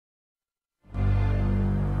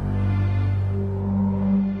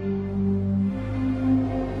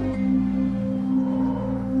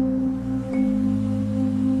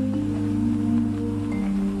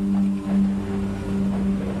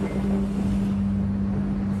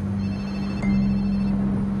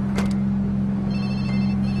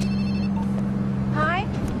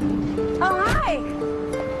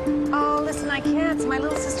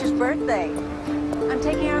birthday. I'm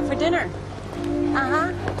taking her out for dinner.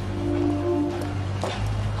 Uh-huh.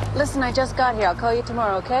 Listen, I just got here. I'll call you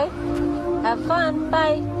tomorrow, okay? Have fun.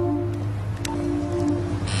 Bye.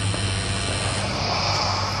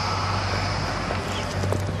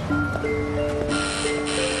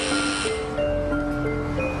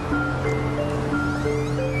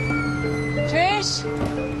 Trish?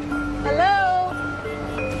 Hello?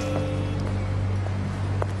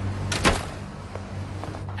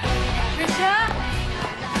 Trisha?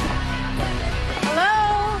 Hello?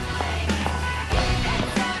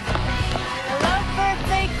 Hello,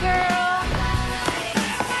 birthday girl?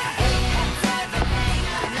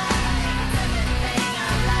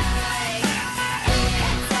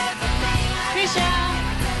 Trisha?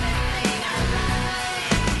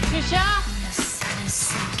 Trisha?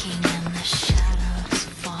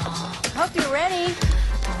 Hope you're ready.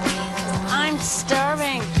 I'm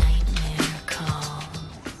starving.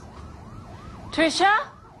 Trisha?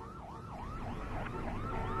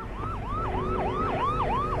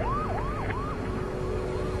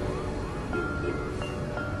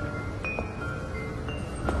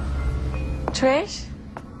 Trish?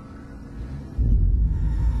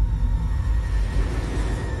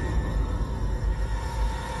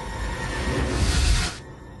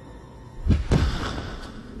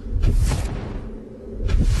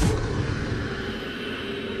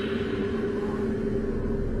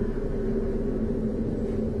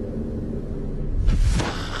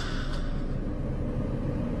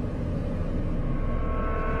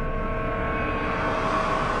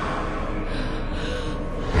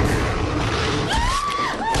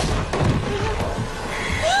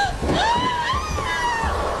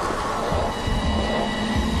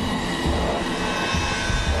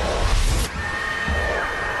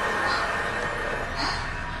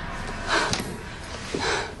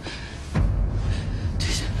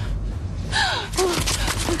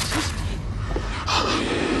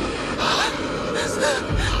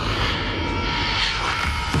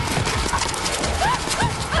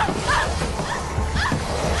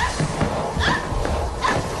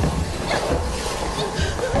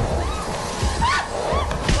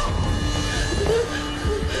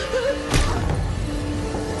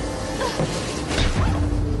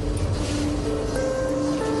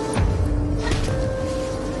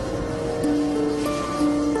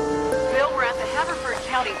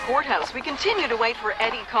 Courthouse. We continue to wait for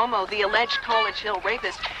Eddie Como, the alleged College Hill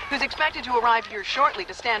rapist, who's expected to arrive here shortly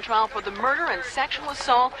to stand trial for the murder and sexual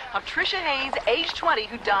assault of Trisha Hayes, age 20,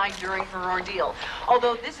 who died during her ordeal.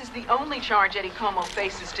 Although this is the only charge Eddie Como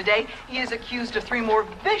faces today, he is accused of 3 more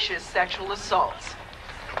vicious sexual assaults.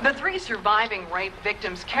 The 3 surviving rape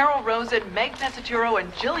victims, Carol Rosen, Meg Pesaturo,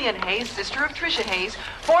 and Jillian Hayes, sister of Trisha Hayes,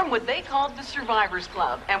 formed what they called the Survivors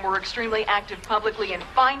Club and were extremely active publicly in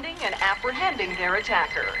finding and apprehending their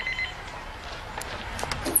attacker.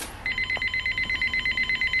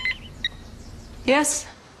 Yes?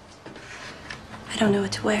 I don't know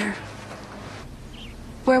what to wear.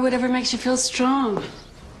 Wear whatever makes you feel strong.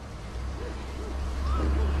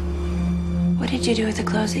 What did you do with the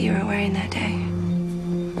clothes that you were wearing that day?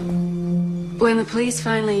 When the police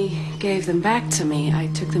finally gave them back to me, I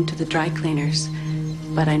took them to the dry cleaners,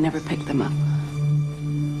 but I never picked them up.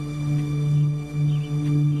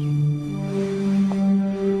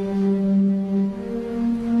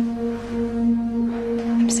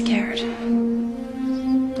 I'm scared.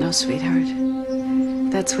 No, sweetheart.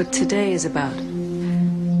 That's what today is about.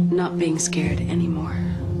 Not being scared anymore.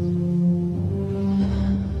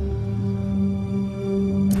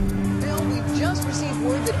 Received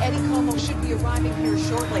word that Eddie Como should be arriving here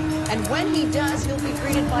shortly. And when he does, he'll be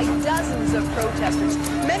greeted by dozens of protesters,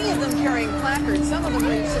 many of them carrying placards, some of them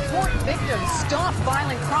who support victims, stop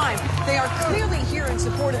violent crime. They are clearly here in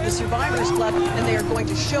support of the Survivors Club, and they are going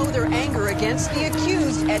to show their anger against the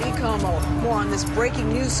accused Eddie Como. More on this breaking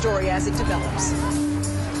news story as it develops.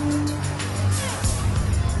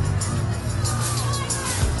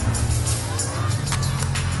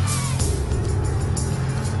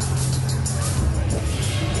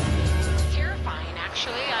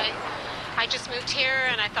 I just moved here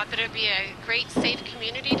and I thought that it would be a great, safe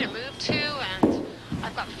community to move to, and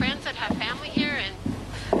I've got friends that have family here,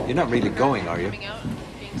 and... You're not really going, are you?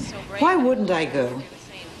 Why wouldn't I go?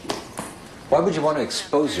 Why would you want to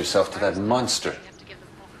expose yourself to that monster?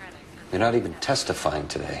 You're not even testifying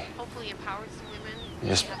today. You're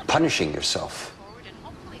just punishing yourself.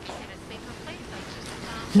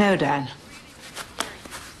 No, Dan.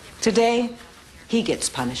 Today, he gets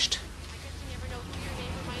punished.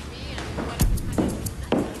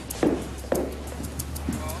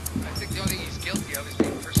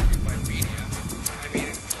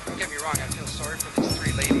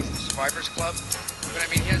 club. But I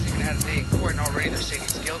mean, he hasn't even had a day in court, and already they're saying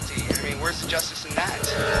he's guilty. I mean, where's the justice in that?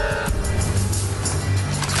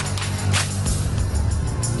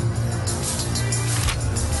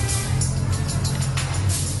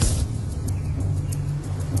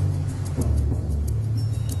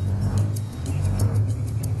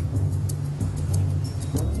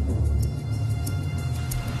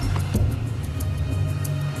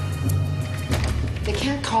 They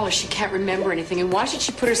can't call her. She can't remember anything. And why should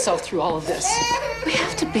she put herself through all of this? We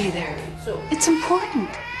have to be there. It's important.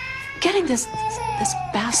 Getting this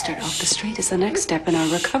bastard off the street is the next step in our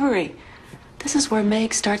recovery. This is where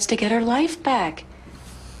Meg starts to get her life back.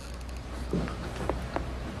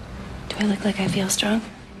 Do I look like I feel strong?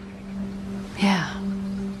 Yeah.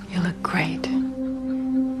 You look great.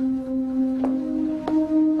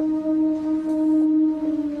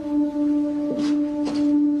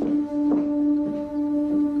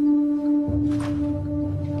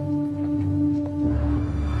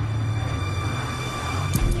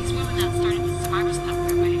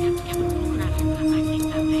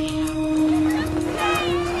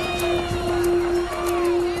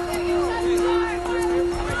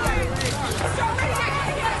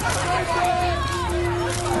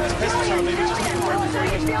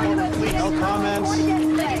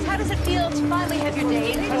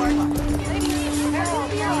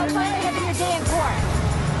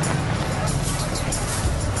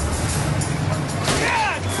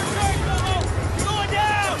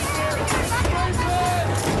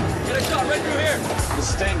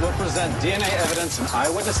 DNA evidence and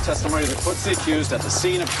eyewitness testimony that puts the accused at the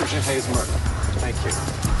scene of Trisha Hayes' murder. Thank you.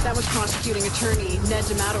 That was prosecuting attorney Ned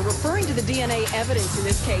D'Amato referring to the DNA evidence in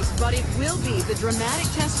this case, but it will be the dramatic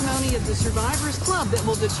testimony of the Survivors Club that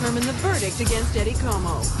will determine the verdict against Eddie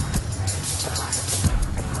Como.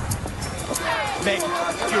 Meg,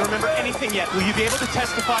 do you remember anything yet? Will you be able to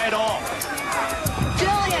testify at all?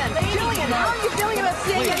 Jillian, how are you feeling about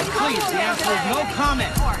seeing Eddie Como? Please, the answer is no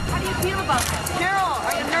comment. How do you feel about this? Carol,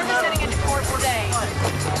 are you nervous heading into court today?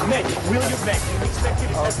 Meg, will you, Meg? We expect you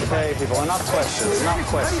to testify. Okay, people, enough questions, enough How do you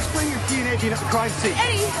questions. explain your teenage at the crime scene?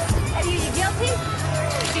 Eddie, are you guilty?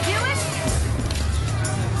 Did you do it?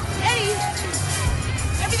 Eddie,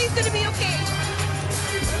 everything's gonna be okay.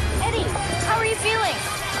 Eddie, how are you feeling?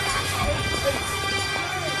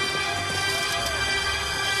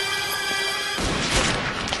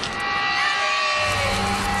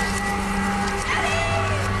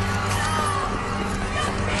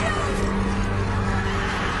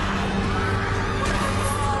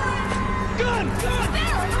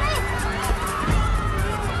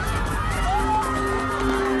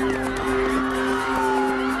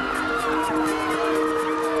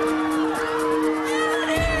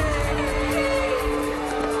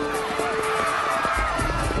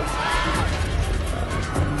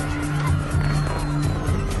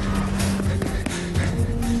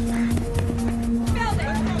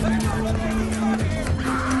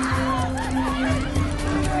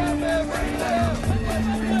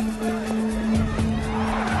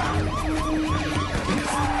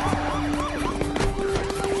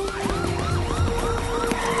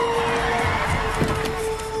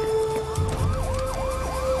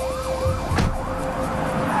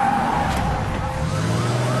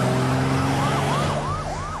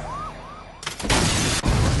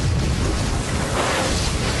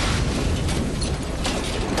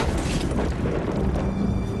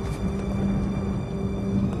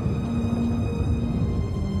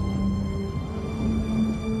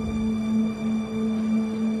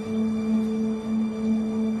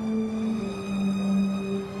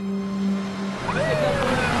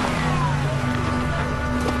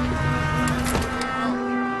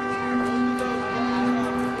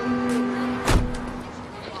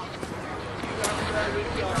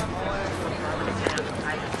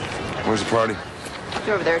 Where's the party?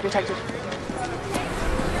 You're over there, Detective.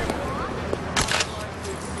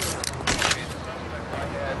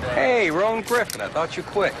 Hey, Roan Griffin, I thought you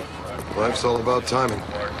quit. Life's all about timing.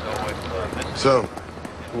 So,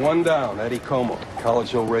 One down, Eddie Como,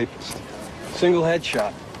 College Hill rapist. Single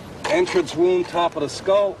headshot. Entrance wound top of the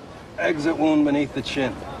skull, exit wound beneath the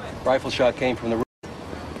chin. Rifle shot came from the roof.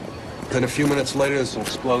 then a few minutes later, There's an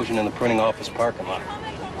explosion in the printing office parking lot.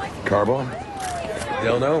 car bomb?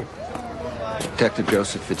 They'll know. Detective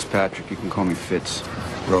Joseph Fitzpatrick. You can call me Fitz.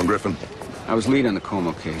 Roan Griffin. I was lead on the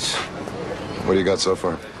Como case. What do you got so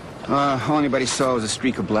far? All anybody saw was a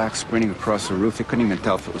streak of black sprinting across the roof. They couldn't even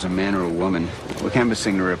tell if it was a man or a woman. We're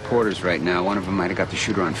canvassing the reporters right now. One of them might have got the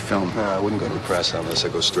shooter on film. I wouldn't go to the press on this.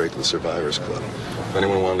 I'd go straight to the Survivors Club. If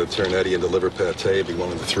anyone wanted to turn Eddie into liver pate, it'd be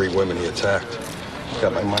one of the 3 women he attacked.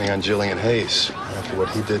 Got my money on Jillian Hayes. after what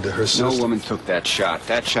he did to her sister. No woman took that shot.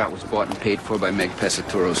 That shot was bought and paid for by Meg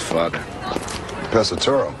Pesaturo's father.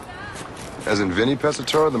 Pesaturo? As in Vinny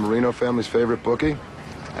Pesaturo, the Marino family's favorite bookie?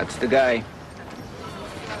 That's the guy.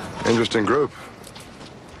 Interesting group.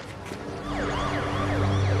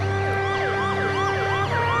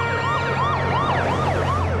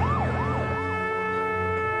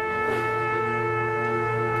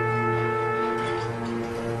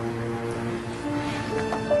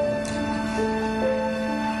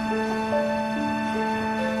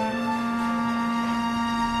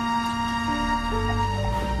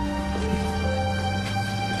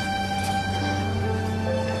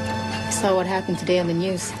 Saw what happened today on the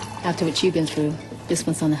news. After what you've been through, this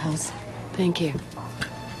one's on the house. Thank you.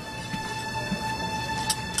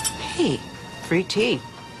 Hey, free tea.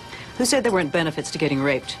 Who said there weren't benefits to getting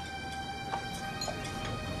raped?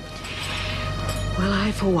 Well,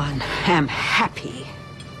 I, for one, am happy.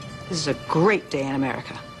 This is a great day in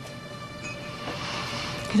America.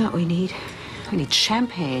 You know what we need? We need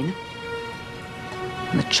champagne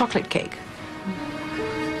and the chocolate cake.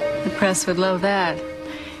 The press would love that.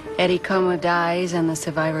 Eddie Como dies and the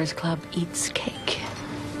Survivors Club eats cake.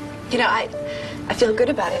 You know, I feel good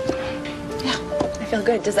about it. Yeah, I feel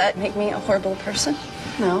good. Does that make me a horrible person?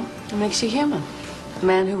 No, it makes you human. The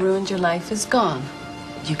man who ruined your life is gone.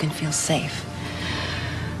 You can feel safe.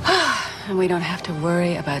 And we don't have to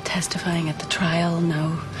worry about testifying at the trial.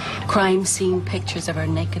 No crime scene pictures of our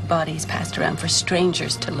naked bodies passed around for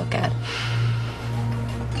strangers to look at.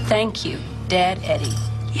 Thank you, Dad Eddie.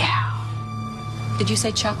 Yeah. Did you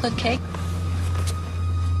say chocolate cake?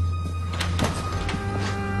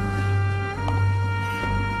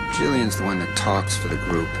 Jillian's the one that talks for the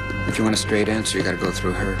group. If you want a straight answer, you gotta go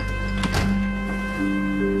through her.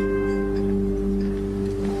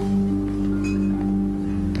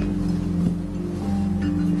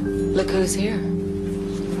 Look who's here.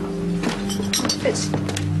 Fitz.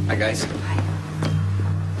 Hi, guys.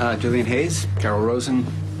 Jillian Hayes, Carol Rosen,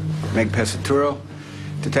 Meg Pesaturo,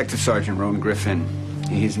 Detective Sergeant Roan Griffin.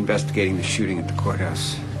 He's investigating the shooting at the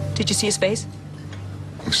courthouse. Did you see his face?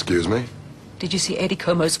 Excuse me? Did you see Eddie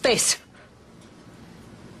Como's face?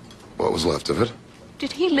 What was left of it?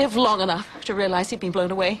 Did he live long enough to realize he'd been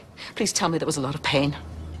blown away? Please tell me there was a lot of pain.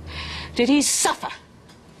 Did he suffer?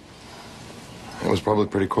 It was probably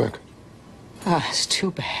pretty quick. Ah, it's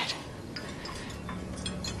too bad.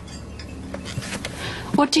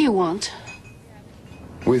 What do you want?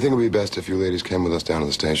 We think it would be best if you ladies came with us down to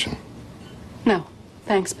the station. No,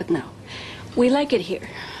 thanks, but no. We like it here.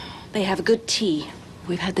 They have good tea.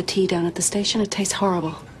 We've had the tea down at the station. It tastes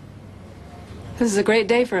horrible. This is a great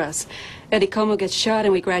day for us. Eddie Como gets shot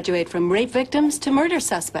and we graduate from rape victims to murder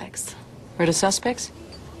suspects. Murder suspects?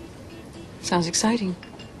 Sounds exciting.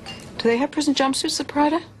 Do they have prison jumpsuits at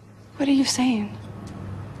Prada? What are you saying?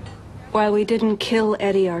 While we didn't kill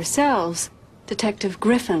Eddie ourselves, Detective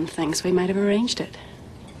Griffin thinks we might have arranged it.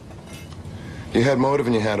 You had motive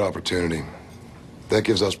and you had opportunity. That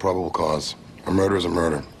gives us probable cause. A murder is a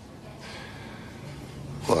murder.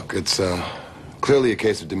 Look, it's clearly a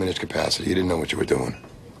case of diminished capacity. You didn't know what you were doing.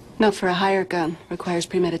 No, for a higher gun. Requires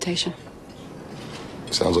premeditation.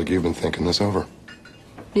 Sounds like you've been thinking this over.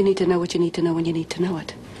 You need to know what you need to know when you need to know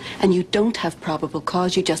it. And you don't have probable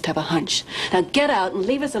cause, you just have a hunch. Now get out and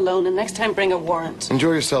leave us alone, and next time bring a warrant.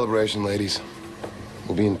 Enjoy your celebration, ladies.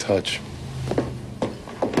 We'll be in touch.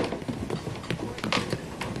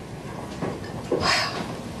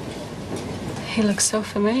 He looks so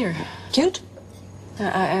familiar. Cute?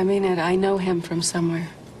 I mean it. I know him from somewhere.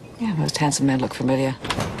 Yeah, most handsome men look familiar.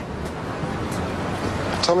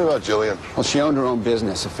 Tell me about Jillian. Well, she owned her own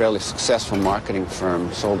business, a fairly successful marketing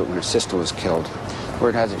firm. Sold it when her sister was killed.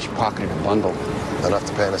 Word has it she pocketed a bundle. Enough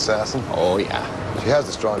to pay an assassin? Oh, yeah. She has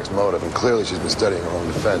the strongest motive, and clearly she's been studying her own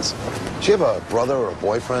defense. Does she have a brother or a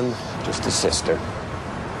boyfriend? Just a sister.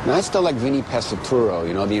 Now, that's still like Vinny Pesaturo,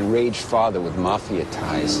 you know, the enraged father with mafia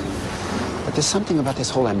ties. But there's something about this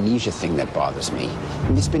whole amnesia thing that bothers me. I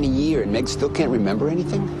mean, it's been a year, and Meg still can't remember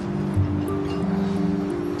anything?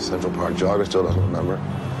 Central Park jogger still doesn't remember.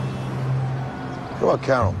 What about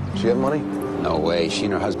Carol? Does she have money? No way. She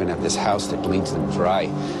and her husband have this house that bleeds them dry.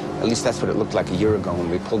 At least that's what it looked like a year ago when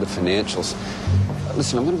we pulled the financials.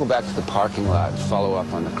 Listen, I'm going to go back to the parking lot and follow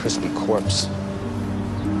up on the crispy corpse.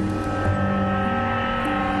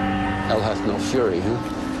 Hell hath no fury,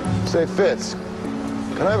 huh? Say, Fitz,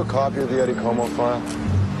 can I have a copy of the Eddie Como file?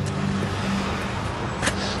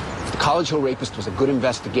 The College Hill rapist was a good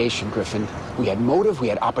investigation, Griffin. We had motive, we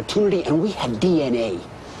had opportunity, and we had DNA.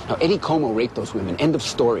 Now, Eddie Como raped those women. End of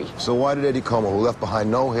story. So why did Eddie Como, who left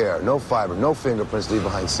behind no hair, no fiber, no fingerprints, leave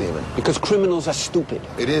behind semen? Because criminals are stupid.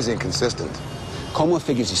 It is inconsistent. Como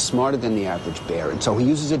figures he's smarter than the average bear, and so he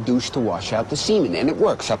uses a douche to wash out the semen, and it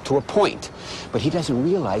works up to a point. But he doesn't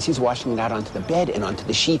realize he's washing it out onto the bed and onto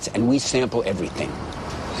the sheets, and we sample everything.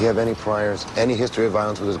 Does he have any priors, any history of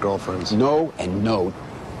violence with his girlfriends? No and no.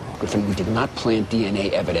 Griffin, we did not plant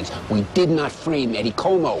DNA evidence. We did not frame Eddie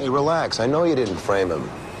Como. Hey, relax. I know you didn't frame him.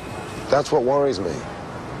 That's what worries me.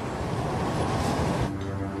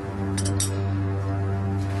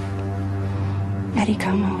 Eddie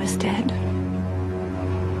Como is dead.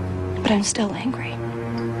 But I'm still angry.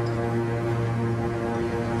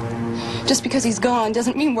 Just because he's gone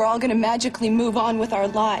doesn't mean we're all going to magically move on with our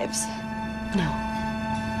lives. No.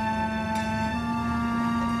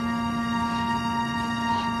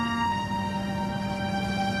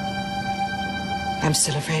 I'm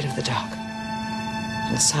still afraid of the dark.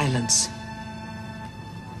 And silence.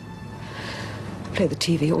 I play the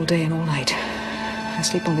TV all day and all night. I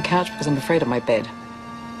sleep on the couch because I'm afraid of my bed.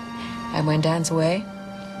 And when Dan's away,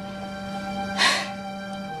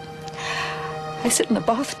 I sit in the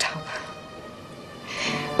bathtub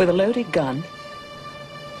with a loaded gun,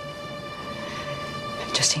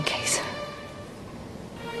 just in case.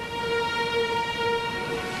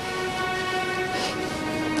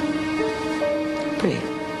 Pretty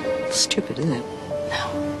stupid, isn't it?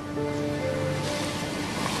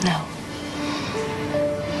 No.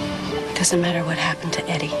 It doesn't matter what happened to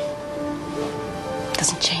Eddie. It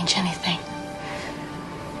doesn't change anything.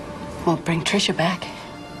 Won't bring Trisha back.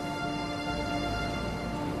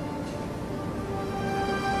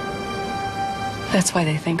 That's why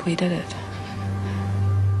they think we did it.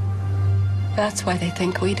 That's why they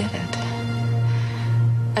think we did it.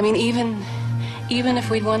 I mean, even if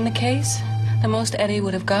we'd won the case, the most Eddie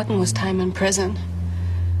would have gotten was time in prison.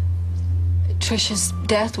 Trisha's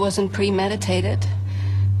death wasn't premeditated.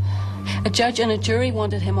 A judge and a jury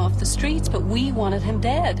wanted him off the streets, but we wanted him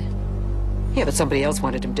dead. Yeah, but somebody else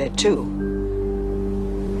wanted him dead, too.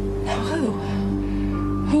 Now who?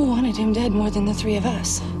 Who wanted him dead more than the three of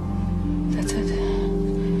us? That's it.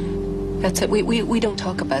 That's it. We don't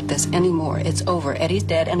talk about this anymore. It's over. Eddie's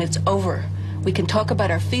dead, and it's over. We can talk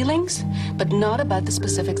about our feelings, but not about the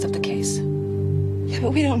specifics of the case. Yeah,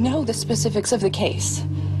 but we don't know the specifics of the case.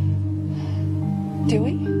 Do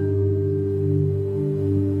we?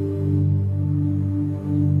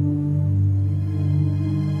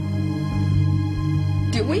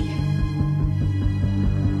 Do we?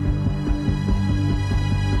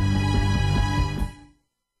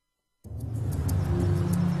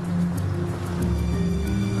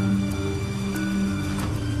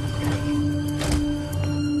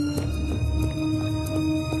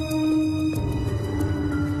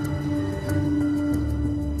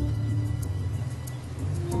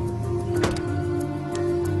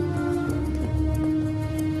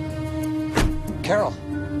 Carol,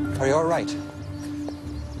 are you all right?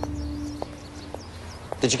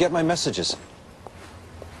 Did you get my messages?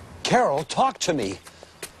 Carol, talk to me.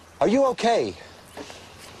 Are you okay?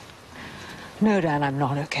 No, Dan, I'm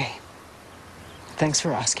not okay. Thanks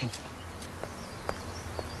for asking.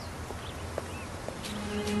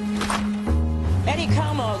 Eddie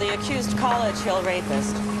Como, the accused College Hill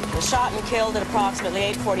rapist, was shot and killed at approximately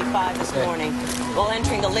 8:45 this morning while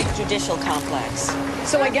entering the Leitch Judicial Complex.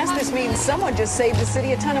 So I guess this means someone just saved the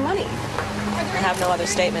city a ton of money. I have no other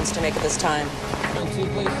statements to make at this time. Hey,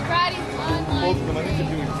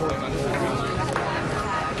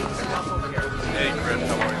 Griff,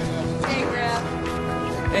 how are you? Hey, Griff.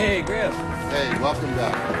 Hey, Griff. Hey, welcome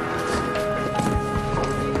back.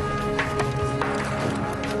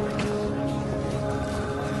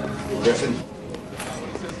 Griffin,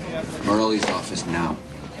 Morelli's office now.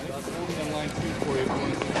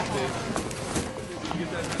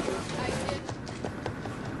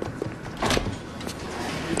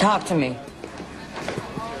 Talk to me.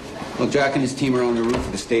 Well, Jack and his team are on the roof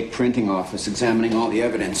of the state printing office examining all the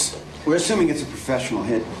evidence. We're assuming it's a professional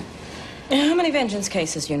hit. How many vengeance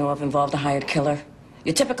cases you know of involved a hired killer?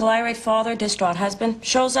 Your typical irate father, distraught husband,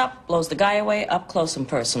 shows up, blows the guy away, up close and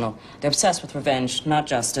personal. They're obsessed with revenge, not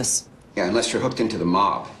justice. Yeah, unless you're hooked into the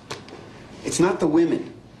mob. It's not the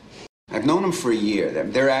women. I've known them for a year.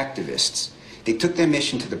 They're activists. They took their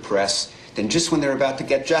mission to the press. Then just when they're about to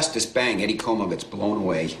get justice, bang, Eddie Como gets blown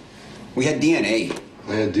away. We had DNA.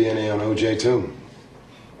 I had DNA on OJ, too.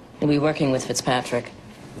 You'll be working with Fitzpatrick.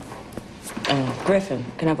 Griffin,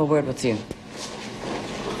 can I have a word with you?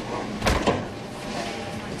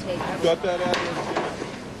 Got that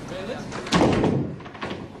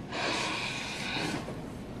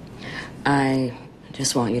I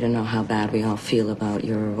just want you to know how bad we all feel about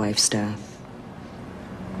your wife's death.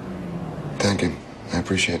 Thank you. I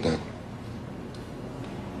appreciate that.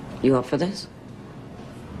 You up for this?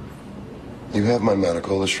 You have my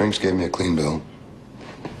medical. The shrinks gave me a clean bill.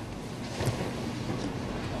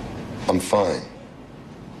 I'm fine.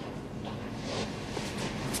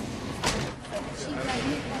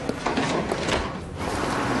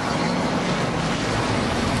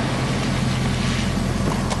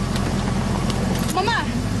 Mama,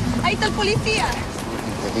 ahí está el policía.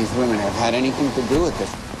 That these women have had anything to do with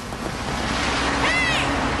this. Hey!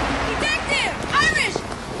 Detective! Irish!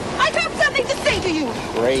 I have something to say to you.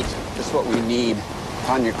 Great. Just what we need.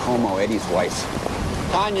 Tanya Como, Eddie's wife.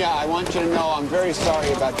 Tanya, I want you to know I'm very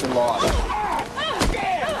sorry about your loss.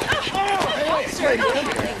 Hey,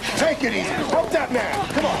 take it easy. Help that man.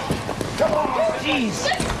 Come on. Come on. Jeez.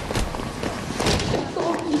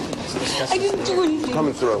 I didn't do anything.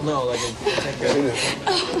 Coming through. No, I didn't.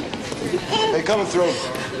 Hey, coming through.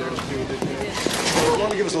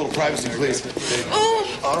 Want to give us a little privacy, please?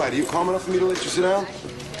 All right, are you calm enough for me to let you sit down?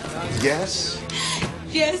 Yes?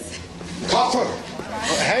 Yes. Copper!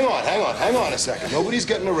 Hang on a second. Nobody's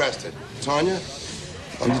getting arrested. Tanya,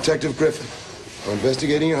 I'm Detective Griffin. I'm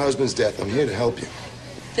investigating your husband's death. I'm here to help you.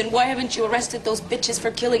 Then why haven't you arrested those bitches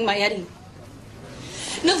for killing my Eddie?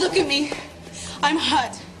 Now look at me. I'm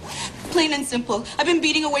hot. Plain and simple. I've been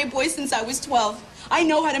beating away boys since I was 12. I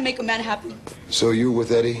know how to make a man happy. So you were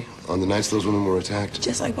with Eddie on the nights those women were attacked?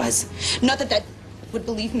 Yes, I was. Not that would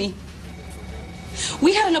believe me.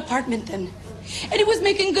 We had an apartment then. Eddie was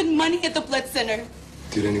making good money at the blood center.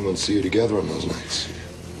 Did anyone see you together on those nights?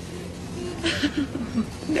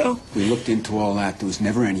 No. We looked into all that. There was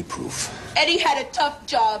never any proof. Eddie had a tough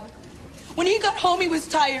job. When he got home, he was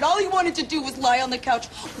tired. All he wanted to do was lie on the couch,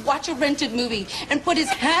 watch a rented movie, and put his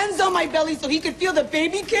hands on my belly so he could feel the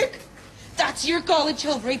baby kick. That's your College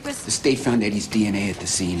Hill rapist. The state found Eddie's DNA at the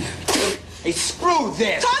scene. Hey, screw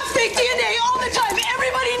this! Cops take DNA all the time.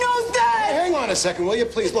 Everybody knows that. Hey, hang on a second, will you?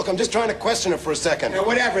 Please, look, I'm just trying to question her for a second. Yeah,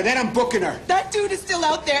 whatever. Then I'm booking her. That dude is still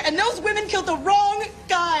out there, and those women killed the wrong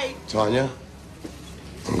guy. Tanya,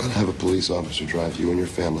 I'm gonna have a police officer drive you and your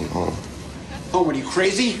family home. Oh, are you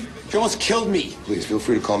crazy? She almost killed me. Please, feel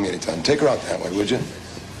free to call me anytime. Take her out that way, would you?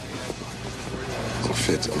 Oh,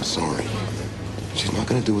 Fitz, I'm sorry. She's not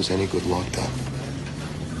gonna do us any good locked up.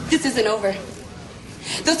 This isn't over.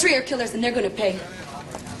 Those three are killers, and they're gonna pay.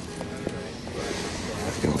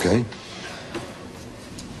 You okay?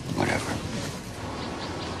 Whatever.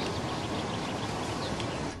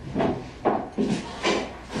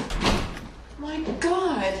 My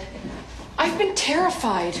God. I've been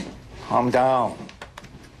terrified. Calm down.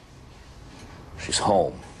 She's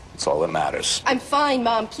home. That's all that matters. I'm fine,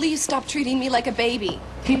 Mom. Please stop treating me like a baby.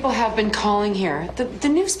 People have been calling here. The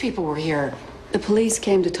news people were here. The police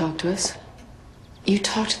came to talk to us. You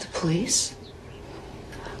talked to the police?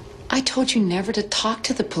 I told you never to talk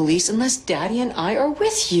to the police unless Daddy and I are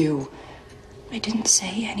with you. I didn't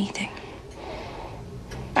say anything.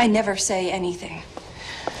 I never say anything.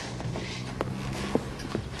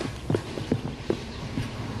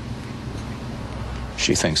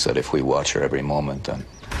 She thinks that if we watch her every moment, then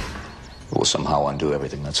it will somehow undo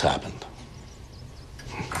everything that's happened.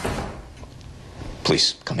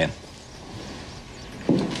 Please, come in.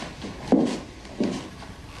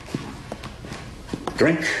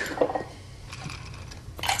 Drink.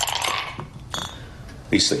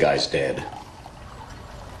 At least the guy's dead.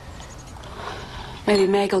 Maybe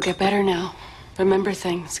Meg will get better now. Remember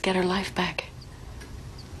things, get her life back.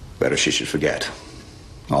 Better she should forget.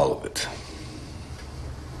 All of it.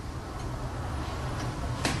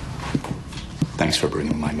 Thanks for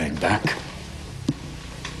bringing my Meg back.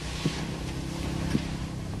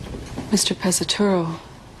 Mr. Pesaturo,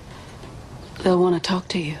 they'll want to talk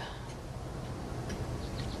to you.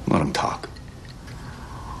 Let them talk.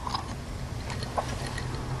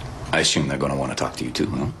 I assume they're going to want to talk to you too,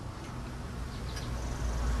 huh?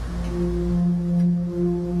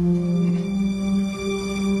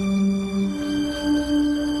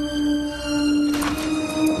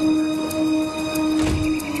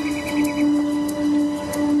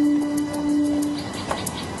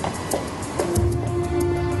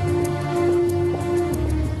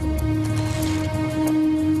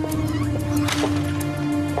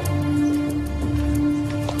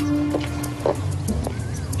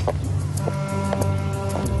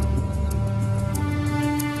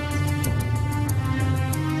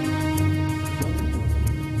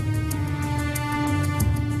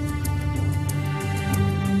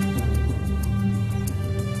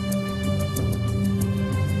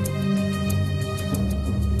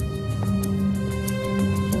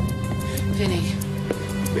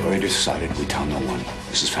 Decided we tell no one.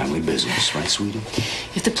 This is family business, right, sweetie?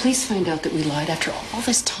 If the police find out that we lied after all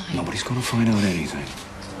this time... Nobody's gonna find out anything.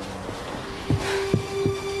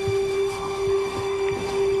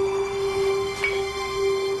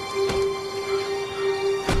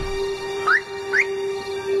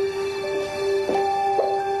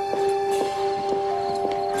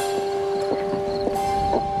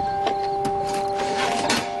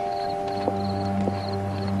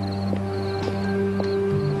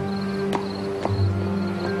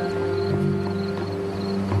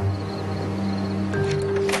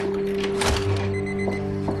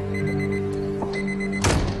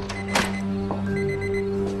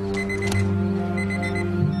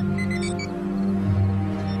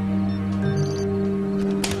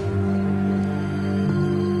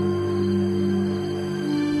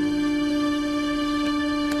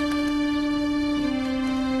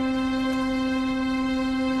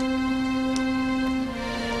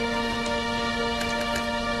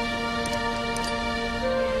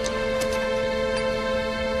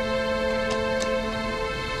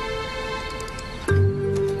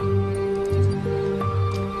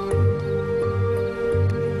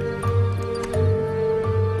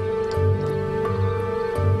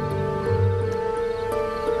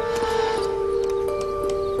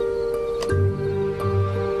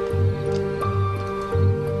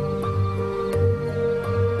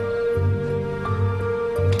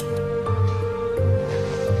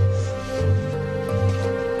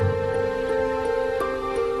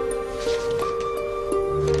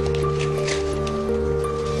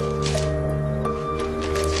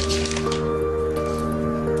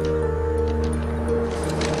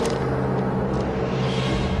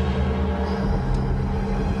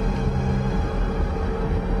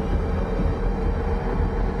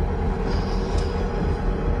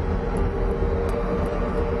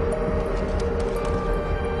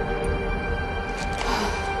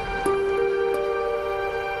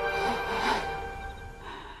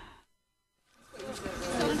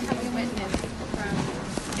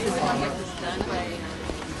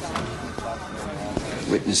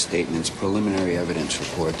 witness statements, preliminary evidence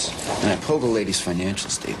reports, and I pulled the lady's financial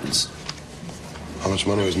statements. How much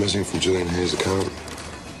money was missing from Jillian Hayes' account?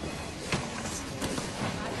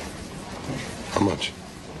 How much?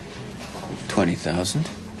 20,000.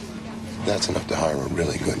 That's enough to hire a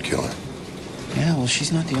really good killer. Yeah, well,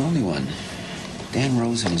 she's not the only one. Dan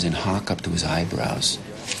Rosen was in hock up to his eyebrows.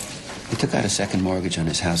 He took out a second mortgage on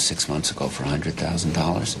his house 6 months ago for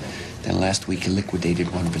 $100,000. Then last week he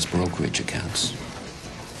liquidated one of his brokerage accounts.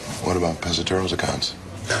 What about Pesaturo's accounts?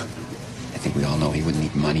 I think we all know he wouldn't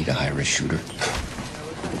need money to hire a shooter.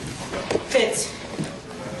 Fitz,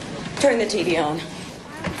 turn the TV on.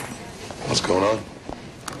 What's going on?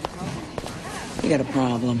 You got a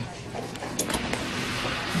problem.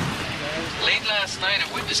 Late last night,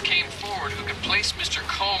 a witness came forward who could place Mr.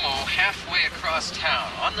 Como halfway across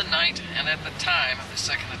town on the night and at the time of the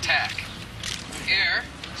second attack. Here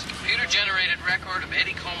is a computer-generated record of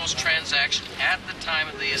Eddie Como's transaction at the time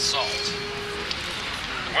of the assault.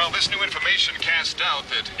 Well, this new information cast doubt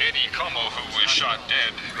that Eddie Como, who was shot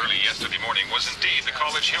dead early yesterday morning, was indeed the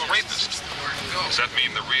College Hill rapist. Does that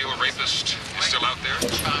mean the real rapist is still out there?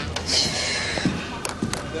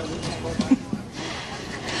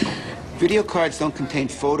 Video cards don't contain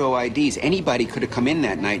photo IDs. Anybody could have come in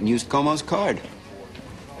that night and used Como's card.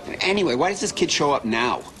 Anyway, why does this kid show up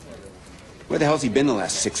now? Where the hell's he been the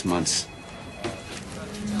last 6 months?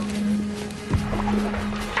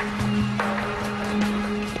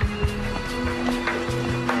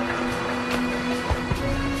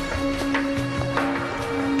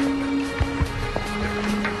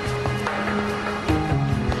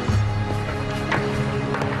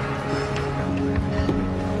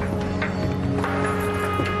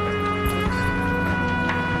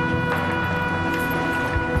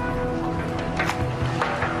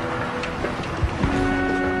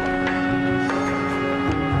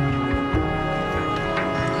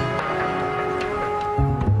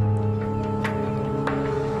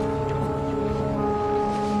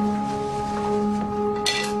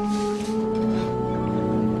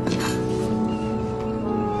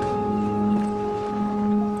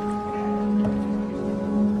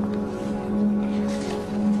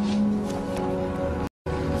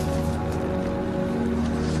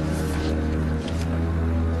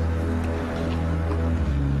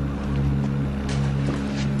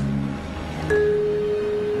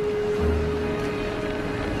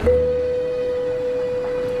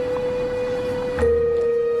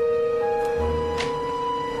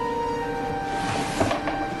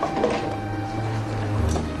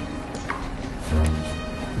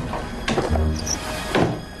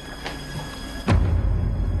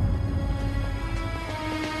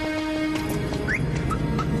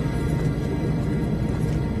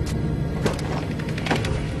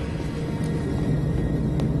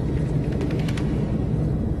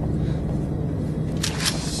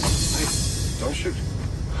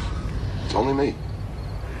 It's only me.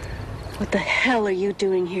 What the hell are you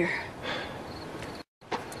doing here?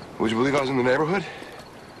 Would you believe I was in the neighborhood?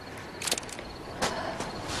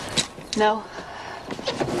 No.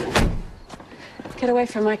 Get away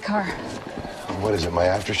from my car. What is it, my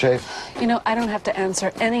aftershave? You know, I don't have to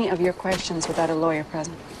answer any of your questions without a lawyer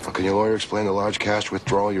present. Well, can your lawyer explain the large cash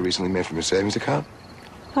withdrawal you recently made from your savings account?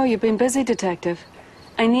 Oh, you've been busy, Detective.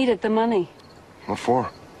 I needed the money. What for?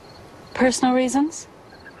 Personal reasons?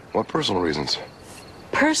 What personal reasons?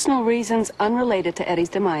 Personal reasons unrelated to Eddie's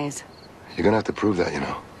demise. You're gonna have to prove that, you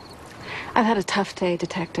know. I've had a tough day,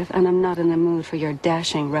 Detective, and I'm not in the mood for your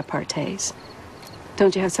dashing repartees.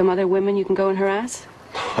 Don't you have some other women you can go and harass?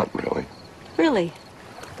 Not really. Really?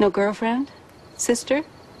 No girlfriend? Sister?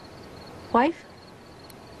 Wife?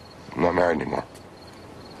 I'm not married anymore.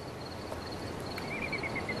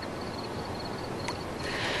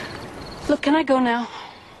 Look, can I go now?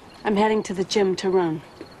 I'm heading to the gym to run.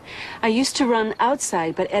 I used to run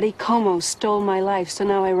outside, but Eddie Como stole my life, so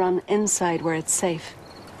now I run inside where it's safe.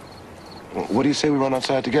 Well, what do you say we run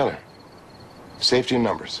outside together? Safety in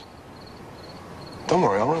numbers. Don't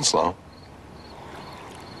worry, I'll run slow.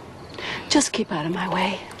 Just keep out of my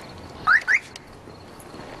way.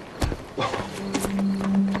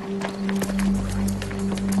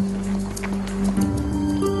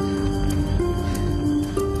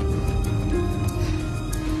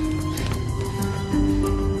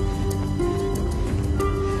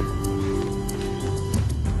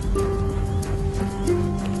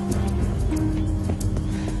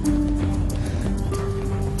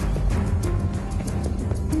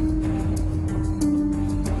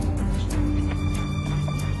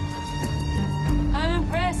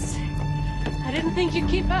 I didn't think you'd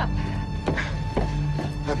keep up.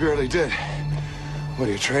 I barely did. What,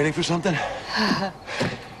 are you training for something? I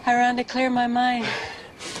ran to clear my mind.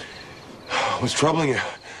 What's troubling you?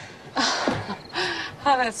 Oh,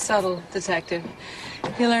 that's subtle, Detective.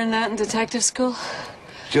 You learned that in detective school?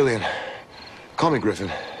 Jillian, call me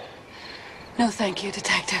Griffin. No, thank you,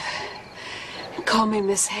 Detective. Call me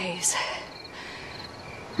Miss Hayes.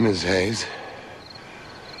 Ms. Hayes?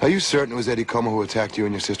 Are you certain it was Eddie Como who attacked you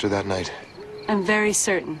and your sister that night? I'm very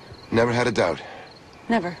certain. Never had a doubt?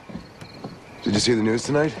 Never. Did you see the news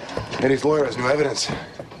tonight? Eddie's lawyer has new evidence.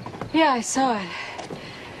 Yeah, I saw it.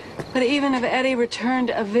 But even if Eddie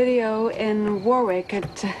returned a video in Warwick,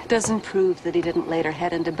 it doesn't prove that he didn't later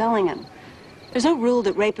head into Bellingham. There's no rule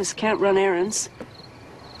that rapists can't run errands.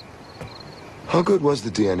 How good was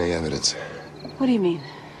the DNA evidence? What do you mean?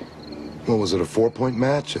 Well, was it a 4-point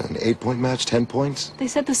match, an 8-point match, 10 points? They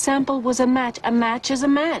said the sample was a match. A match is a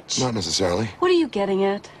match. Not necessarily. What are you getting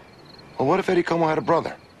at? Well, what if Eddie Como had a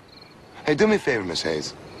brother? Hey, do me a favor, Miss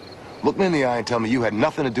Hayes. Look me in the eye and tell me you had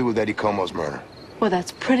nothing to do with Eddie Como's murder. Well,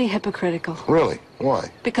 that's pretty hypocritical. Really?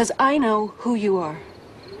 Why? Because I know who you are.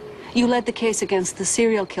 You led the case against the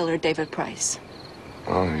serial killer, David Price.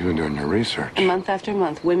 Oh, you've been doing your research. And month after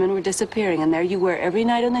month, women were disappearing, and there you were every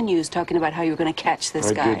night on the news talking about how you were going to catch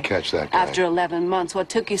this guy. I did catch that guy. After 11 months. What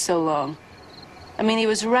took you so long? I mean, he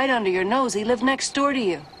was right under your nose. He lived next door to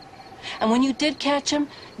you. And when you did catch him,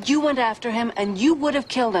 you went after him, and you would have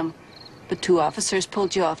killed him. But 2 officers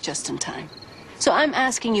pulled you off just in time. So I'm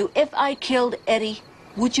asking you, if I killed Eddie,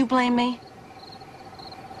 would you blame me?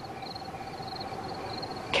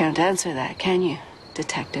 Can't answer that, can you,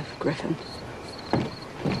 Detective Griffin?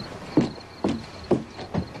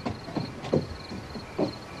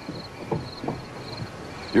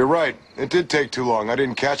 You're right. It did take too long. I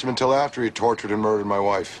didn't catch him until after he tortured and murdered my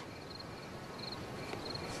wife.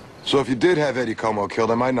 So if you did have Eddie Como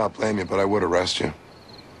killed, I might not blame you, but I would arrest you.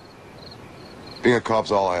 Being a cop's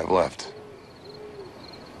all I have left.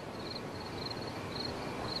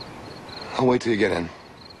 I'll wait till you get in.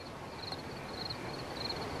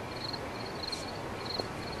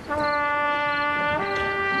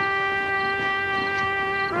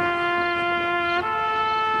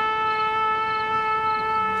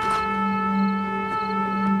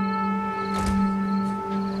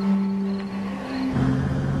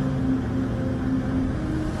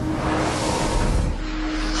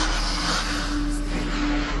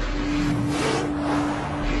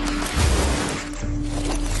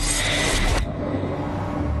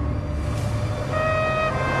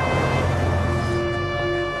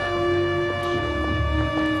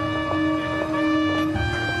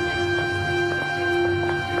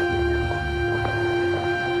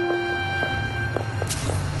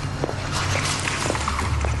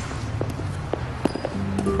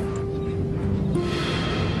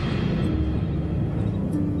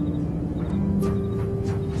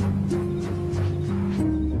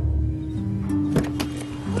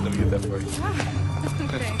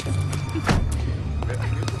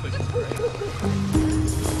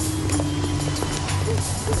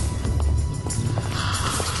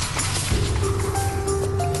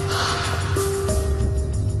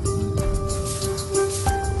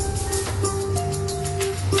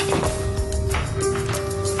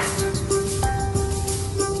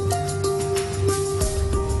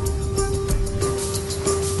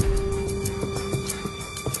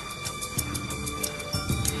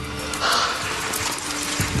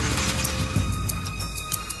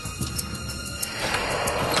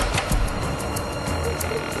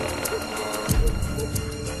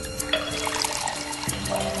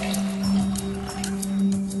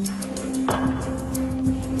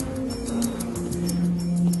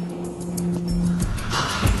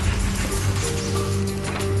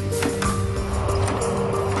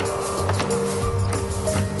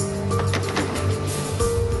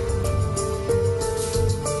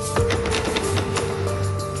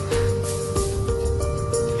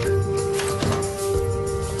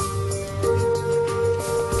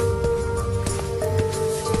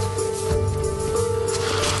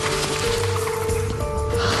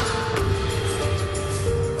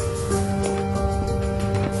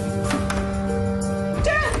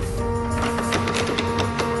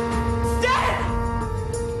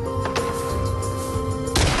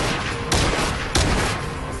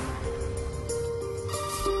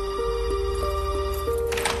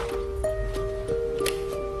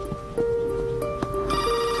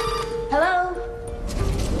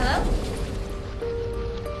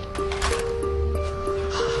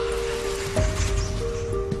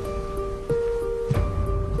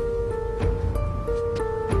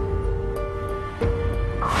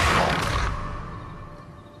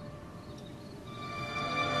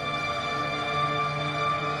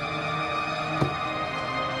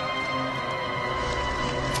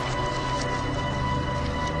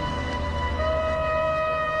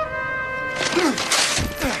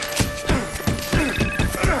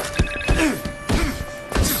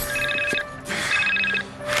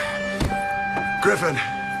 Griffin.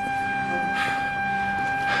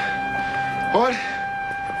 What?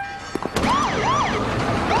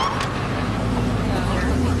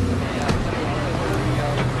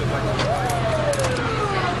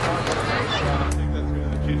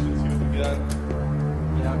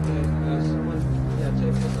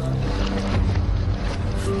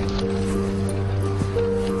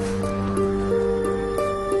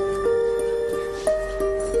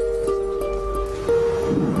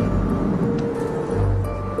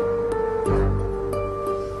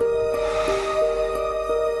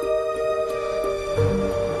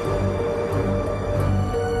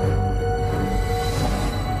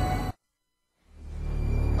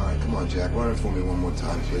 Jack, run it for me one more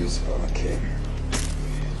time, please. Okay.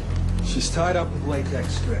 She's tied up with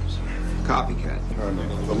latex strips. Copycat.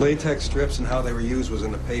 The latex strips and how they were used was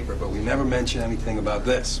in the paper, but we never mentioned anything about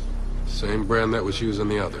this. Same brand that was used on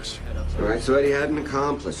the others. All right, so Eddie had an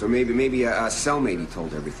accomplice, or maybe a cellmate he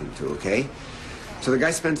told everything to, okay? So the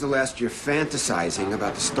guy spends the last year fantasizing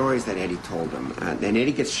about the stories that Eddie told him. Then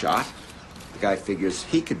Eddie gets shot. The guy figures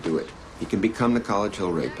he could do it. He can become the College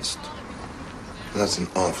Hill rapist. That's an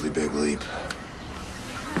awfully big leap.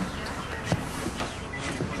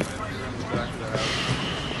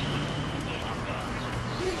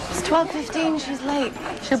 It's 12:15. She's late.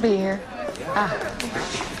 She'll be here. Ah.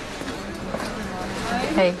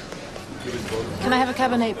 Hey, can I have a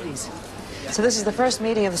Cabernet, please? So this is the first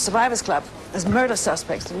meeting of the Survivors Club. As murder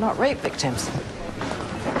suspects, and not rape victims.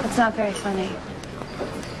 It's not very funny.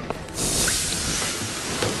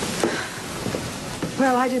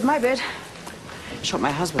 Well, I did my bit. Shot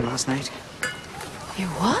my husband last night. You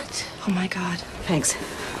what? Oh, my God. Thanks.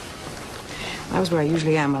 I was where I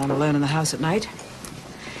usually am when I'm alone in the house at night.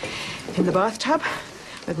 In the bathtub,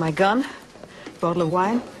 with my gun, bottle of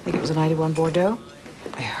wine. I think it was a 91 Bordeaux.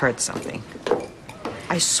 I heard something.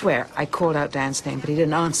 I swear I called out Dan's name, but he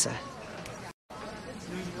didn't answer.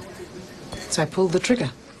 So I pulled the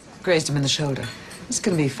trigger. Grazed him in the shoulder. It's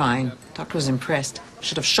gonna be fine. Doctor was impressed.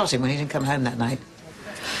 Should have shot him when he didn't come home that night.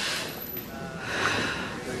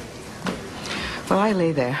 Well, I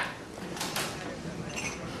lay there.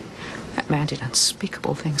 That man did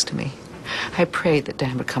unspeakable things to me. I prayed that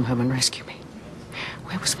Dan would come home and rescue me.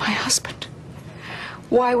 Where was my husband?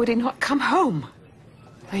 Why would he not come home?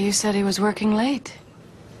 Well, you said he was working late.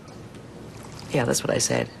 Yeah, that's what I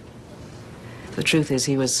said. The truth is,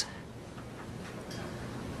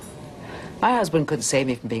 my husband couldn't save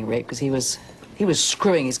me from being raped because he was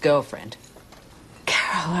screwing his girlfriend.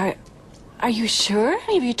 Carol, are you sure?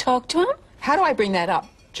 Have you talked to him? How do I bring that up,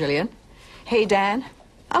 Jillian? Hey, Dan,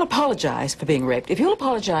 I'll apologize for being raped. If you'll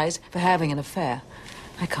apologize for having an affair,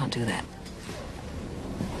 I can't do that.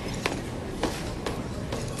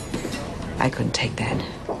 I couldn't take that.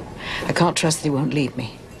 I can't trust that he won't leave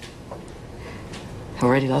me. I've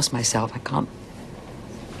already lost myself. I couldn't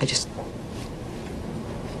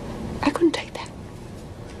take that.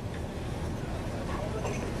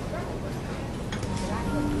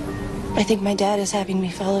 I think my dad is having me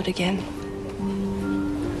followed again.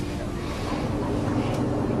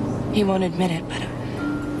 He won't admit it, but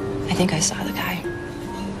I think I saw the guy.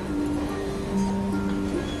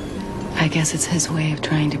 I guess it's his way of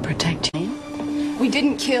trying to protect you. We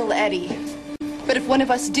didn't kill Eddie. But if one of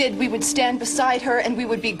us did, we would stand beside her and we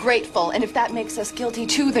would be grateful. And if that makes us guilty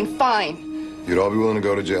too, then fine. You'd all be willing to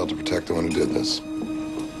go to jail to protect the one who did this.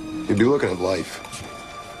 You'd be looking at life.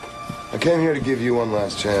 I came here to give you one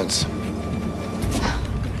last chance.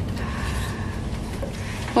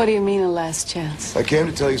 What do you mean, a last chance? I came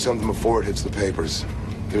to tell you something before it hits the papers.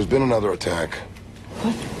 There's been another attack.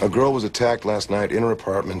 What? A girl was attacked last night in her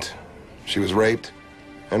apartment. She was raped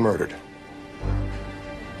and murdered.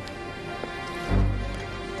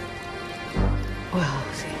 Well,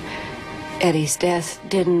 Eddie's death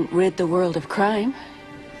didn't rid the world of crime.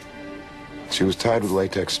 She was tied with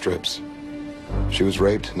latex strips. She was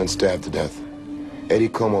raped and then stabbed to death. Eddie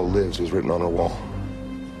Como lives was written on her wall.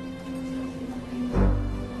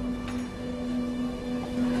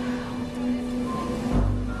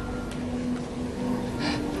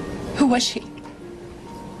 Who was she?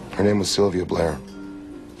 Her name was Sylvia Blair.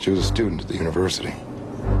 She was a student at the university.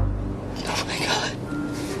 Oh, my God.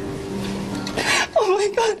 Oh, my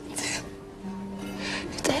God.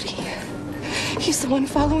 It's Eddie. He's the one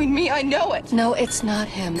following me. I know it. No, it's not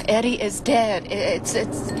him. Eddie is dead.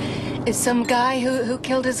 It's some guy who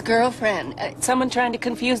killed his girlfriend. Someone trying to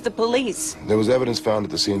confuse the police. There was evidence found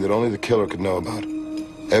at the scene that only the killer could know about.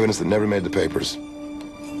 Evidence that never made the papers.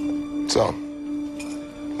 So,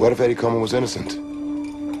 what if Eddie Como was innocent?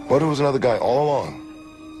 What if it was another guy all along?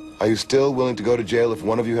 Are you still willing to go to jail if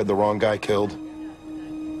one of you had the wrong guy killed?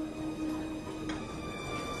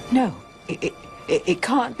 No, it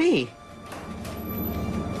can't be.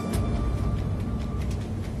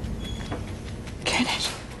 Can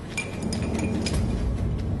it?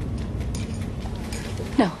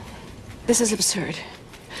 No, this is absurd.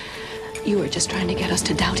 You were just trying to get us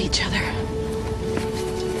to doubt each other.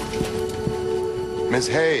 Miss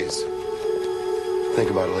Hayes. Think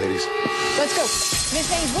about it, ladies. Let's go. Miss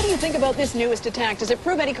Hayes, what do you think about this newest attack? Does it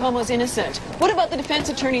prove Eddie Como's innocent? What about the defense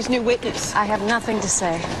attorney's new witness? I have nothing to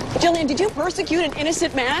say. Jillian, did you persecute an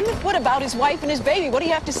innocent man? What about his wife and his baby? What do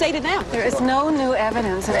you have to say to them? There is no new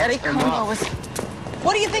evidence that Eddie Como was...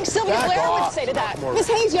 What do you think Sylvia Back Blair off. would say to that? Miss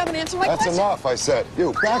Hayes, you haven't answered my That's question. enough, I said.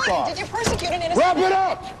 You, back Jillian, off. did you persecute an innocent Wrap man? it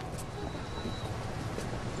up!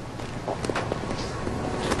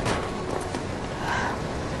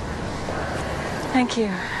 Thank you.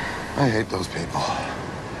 I hate those people.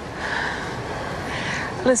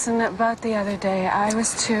 Listen, about the other day, I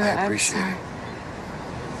was too... I appreciate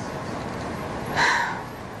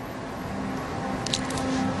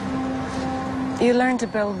it. You learned to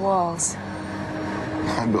build walls.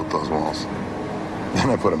 I built those walls. Then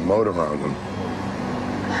I put a moat around them.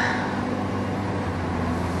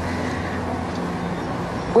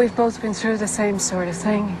 We've both been through the same sort of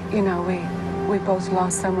thing. You know, we both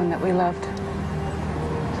lost someone that we loved.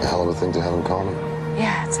 A hell of a thing to have in common.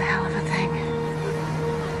 Yeah, it's a hell of a thing.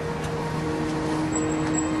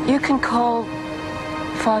 You can call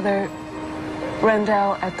Father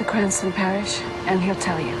Rendell at the Cranston Parish, and he'll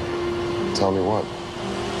tell you. Tell me what?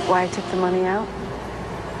 Why I took the money out?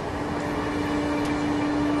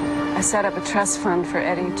 I set up a trust fund for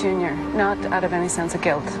Eddie Jr., not out of any sense of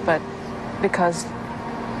guilt, but because,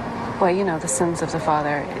 well, you know, the sins of the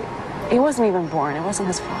father. He wasn't even born. It wasn't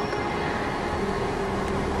his fault.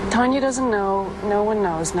 Tanya doesn't know. No one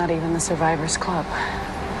knows, not even the Survivors Club.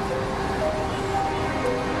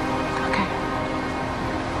 Okay.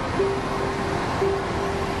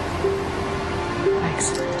 Thanks.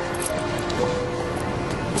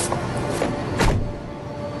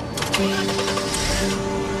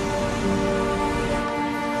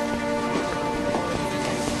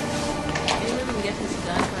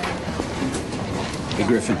 Hey,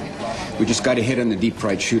 Griffin, we just got a hit on the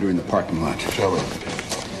deep-fried shooter in the parking lot. Show me.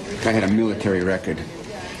 Guy had a military record.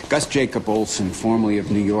 Gus Jacob Olson, formerly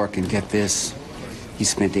of New York, and get this, he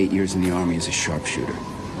spent 8 years in the Army as a sharpshooter.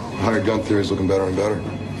 Hired gun theory is looking better and better.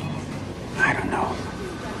 I don't know.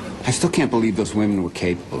 I still can't believe those women were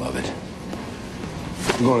capable of it.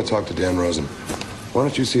 I'm going to talk to Dan Rosen. Why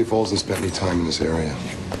don't you see if Olson spent any time in this area?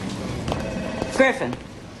 Griffin,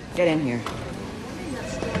 get in here.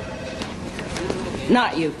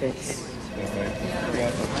 Not you, Fitz.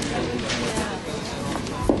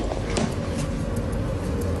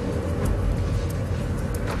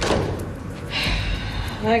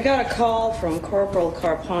 I got a call from Corporal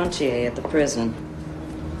Carpentier at the prison.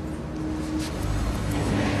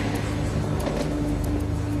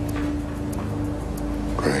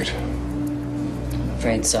 Great.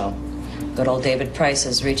 Afraid so. Good old David Price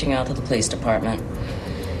is reaching out to the police department.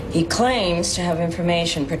 He claims to have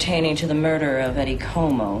information pertaining to the murder of Eddie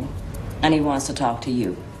Como, and he wants to talk to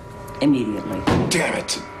you immediately. Damn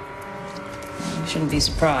it! You shouldn't be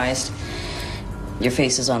surprised. Your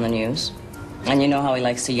face is on the news, and you know how he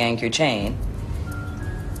likes to yank your chain.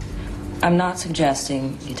 I'm not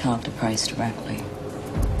suggesting you talk to Price directly.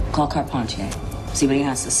 Call Carpentier, see what he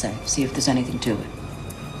has to say, see if there's anything to it.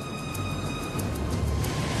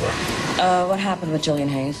 What happened with Jillian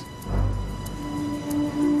Hayes?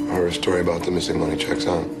 Her story about the missing money checks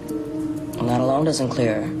out. Well, that alone doesn't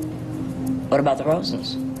clear her. What about the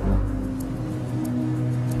Rosens?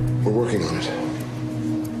 We're working on it.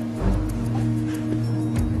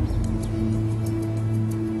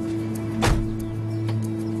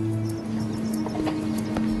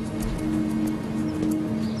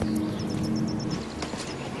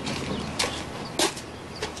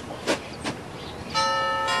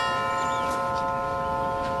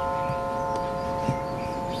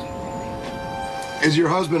 Is your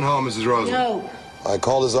husband home, Mrs. Rosen? No. I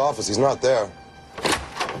called his office. He's not there.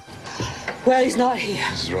 Well, he's not here.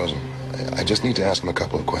 Mrs. Rosen, I just need to ask him a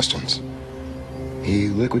couple of questions. He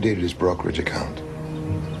liquidated his brokerage account.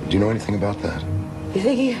 Do you know anything about that? You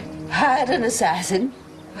think he hired an assassin?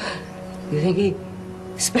 You think he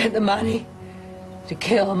spent the money to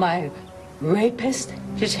kill my rapist?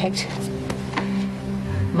 Detective,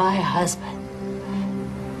 my husband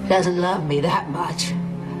doesn't love me that much.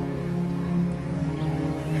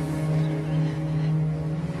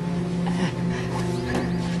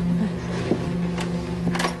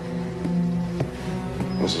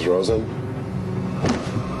 Mrs. Rosen?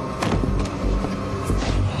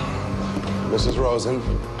 Mrs. Rosen?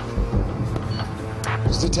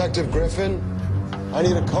 It's Detective Griffin. I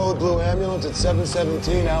need a code blue ambulance at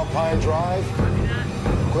 717 Alpine Drive.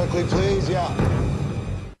 Quickly, please. Yeah.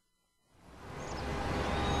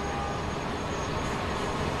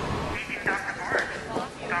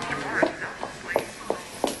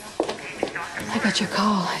 I got your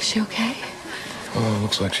call. Is she okay? Oh, it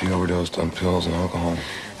looks like she overdosed on pills and alcohol.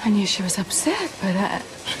 I knew she was upset, but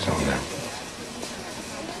She's over there.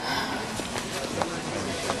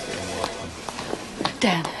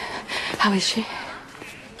 Dan, how is she?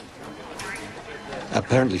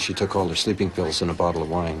 Apparently she took all her sleeping pills and a bottle of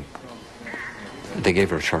wine. They gave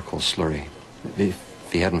her a charcoal slurry. If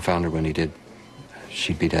he hadn't found her when he did,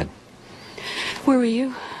 she'd be dead. Where were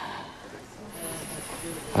you?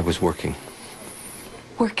 I was working.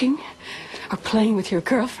 Working? Or playing with your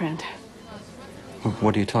girlfriend?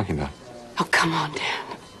 What are you talking about? Oh, come on,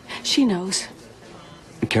 Dan. She knows.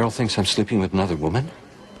 Carol thinks I'm sleeping with another woman?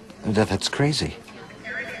 That's crazy.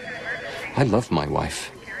 I love my wife.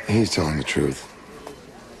 He's telling the truth.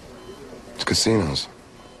 It's casinos.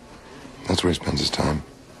 That's where he spends his time.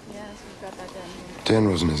 Dan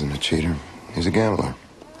Rosen isn't a cheater. He's a gambler.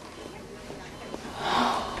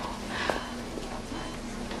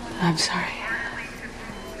 I'm sorry.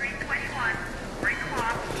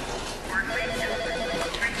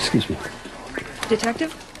 Excuse me.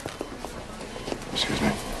 Detective? Excuse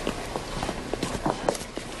me.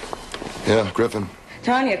 Yeah, Griffin.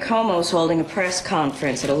 Tanya Como's holding a press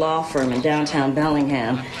conference at a law firm in downtown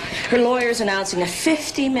Bellingham. Her lawyer's announcing a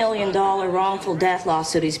 $50 million wrongful death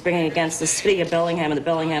lawsuit he's bringing against the city of Bellingham and the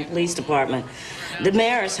Bellingham Police Department. The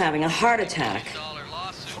mayor is having a heart attack.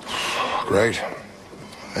 Great.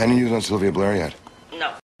 Any news on Sylvia Blair yet?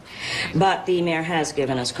 No. But the mayor has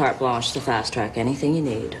given us carte blanche to fast-track anything you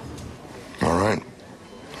need. All right.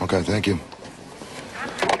 Okay, thank you.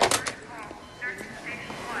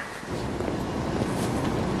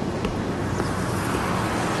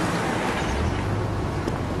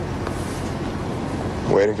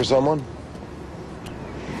 Waiting for someone?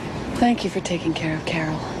 Thank you for taking care of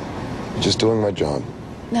Carol. Just doing my job.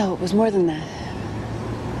 No, it was more than that.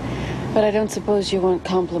 But I don't suppose you want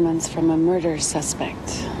compliments from a murder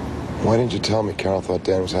suspect. Why didn't you tell me Carol thought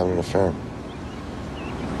Dan was having an affair?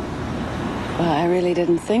 Well, I really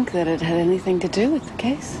didn't think that it had anything to do with the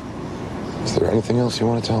case. Is there anything else you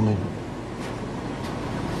want to tell me?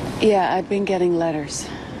 Yeah, I've been getting letters.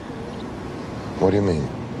 What do you mean?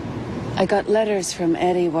 I got letters from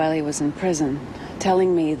Eddie while he was in prison,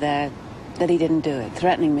 telling me that he didn't do it,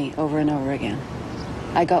 threatening me over and over again.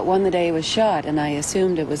 I got one the day he was shot, and I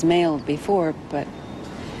assumed it was mailed before, but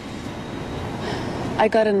I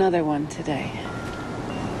got another one today.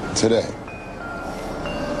 Today?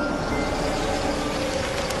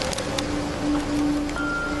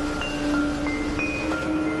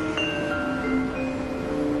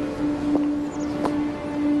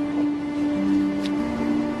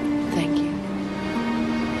 Thank you.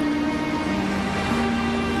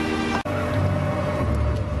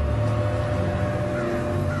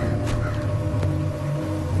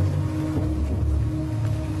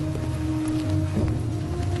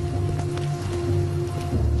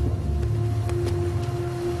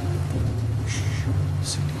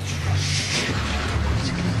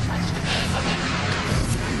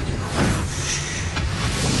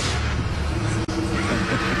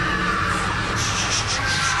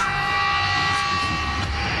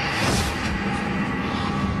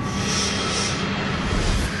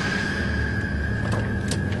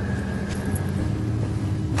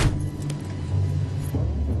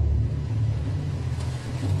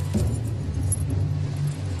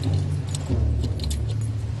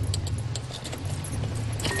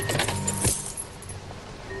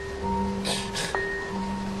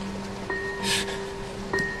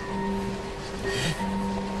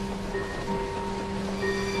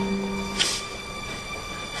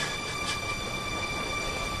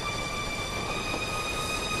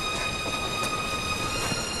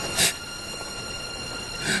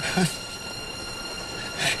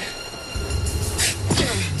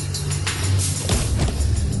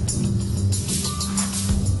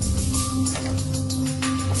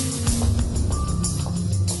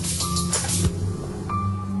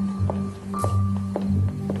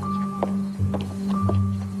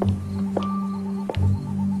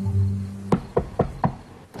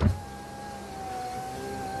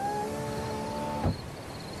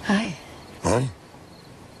 Hi. Hi.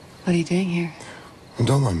 What are you doing here? Well,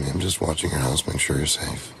 don't mind me. I'm just watching your house, make sure you're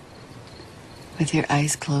safe. With your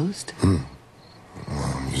eyes closed? Well,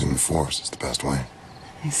 I'm using the force. It's the best way.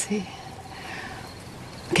 I see.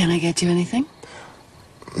 Can I get you anything?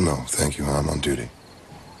 No, thank you. I'm on duty.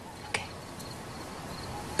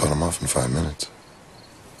 off in 5 minutes.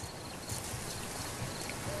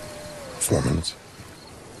 4 minutes.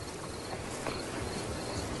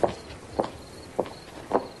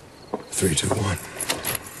 Three, two, one.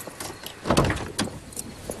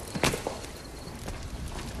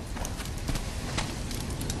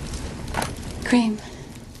 Cream.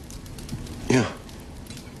 Yeah.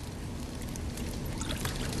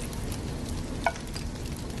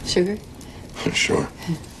 Sugar? Sure.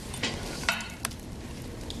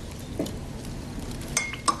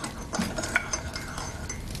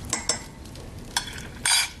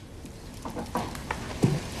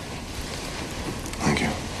 Thank you.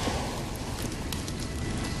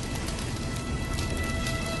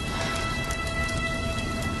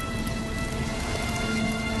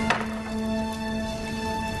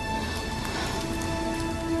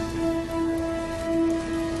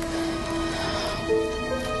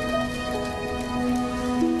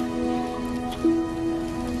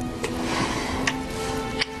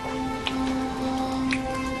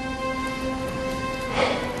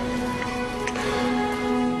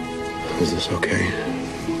 Is this okay?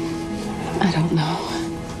 I don't know.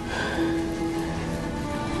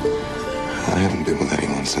 I haven't been with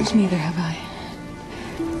anyone since... Neither have I.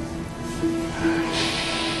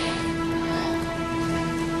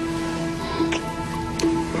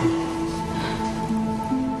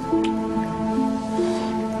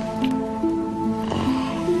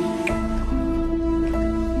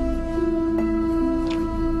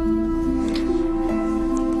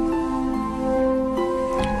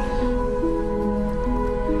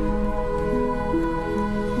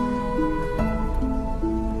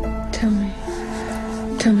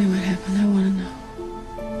 Tell me what happened. I want to know.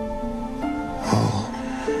 Well,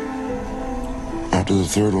 after the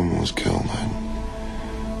third woman was killed,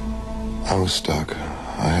 I was stuck.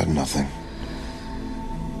 I had nothing.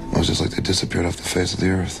 I was just like they disappeared off the face of the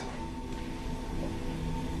earth.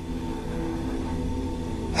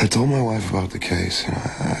 I told my wife about the case. You know,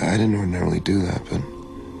 I didn't ordinarily do that, but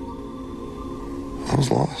I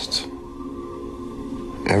was lost.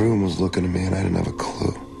 Everyone was looking at me, and I didn't have a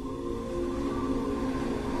clue.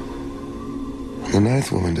 The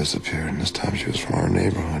ninth woman disappeared, and this time she was from our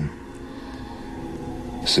neighborhood.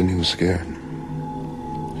 Cindy was scared.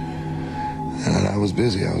 And I was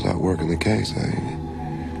busy. I was out working the case.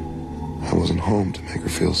 I wasn't home to make her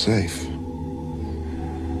feel safe.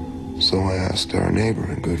 So I asked our neighbor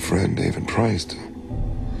and good friend, David Price, to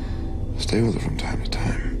stay with her from time to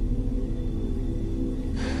time.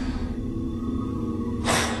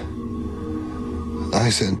 I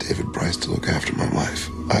sent David Price to look after my wife.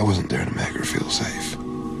 I wasn't there to make her feel safe.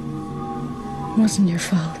 It wasn't your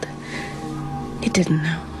fault. You didn't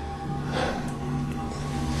know.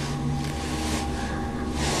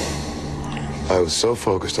 I was so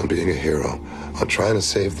focused on being a hero, on trying to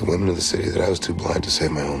save the women of the city, that I was too blind to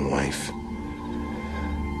save my own wife.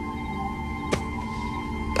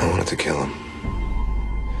 I wanted to kill him.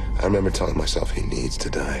 I remember telling myself he needs to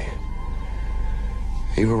die.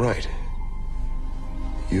 You were right.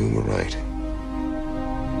 You were right.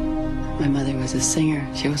 My mother was a singer.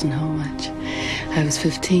 She wasn't home much. I was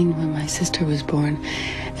 15 when my sister was born,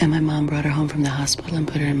 and my mom brought her home from the hospital and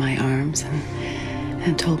put her in my arms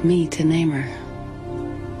and told me to name her.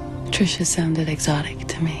 Tricia sounded exotic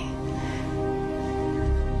to me.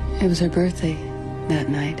 It was her birthday that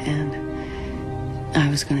night, and I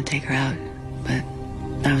was going to take her out, but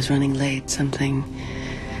I was running late. Something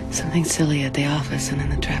silly at the office, and then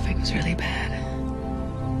the traffic was really bad.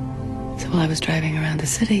 So while I was driving around the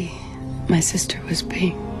city, my sister was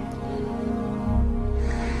being...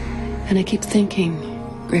 And I keep thinking,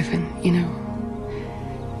 Griffin, you know,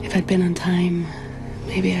 if I'd been on time,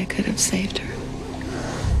 maybe I could have saved her.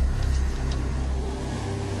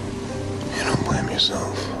 You don't blame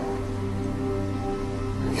yourself.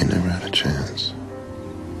 You never had a chance.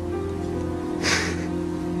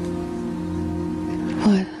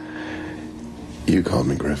 What? You called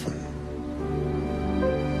me Griffin.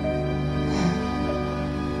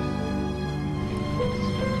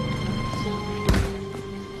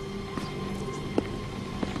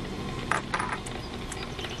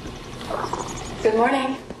 Good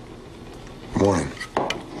morning. Morning.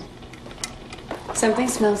 Something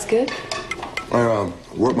smells good. I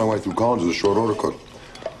worked my way through college as a short order cook.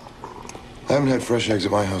 I haven't had fresh eggs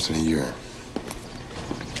at my house in a year.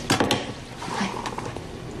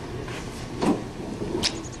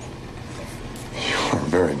 You are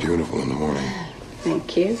very beautiful in the morning.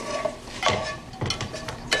 Thank you.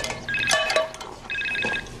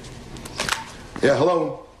 Yeah,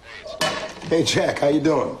 hello. Hey, Jack, how you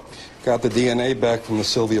doing? Got the DNA back from the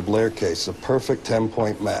Sylvia Blair case. A perfect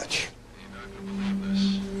 10-point match.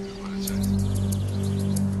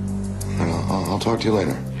 talk to you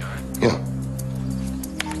later. Yeah.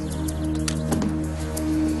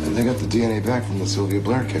 And they got the DNA back from the Sylvia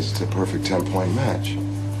Blair case. It's a perfect 10-point match.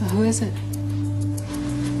 Who is it?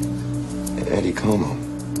 Eddie Como.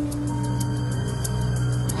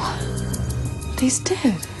 What? He's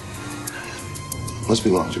dead. Let's be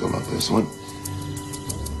logical about this. What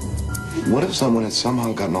if someone had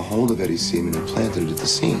somehow gotten a hold of Eddie's semen and planted it at the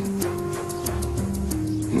scene?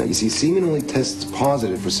 Now, you see, semen only tests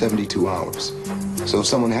positive for 72 hours. So if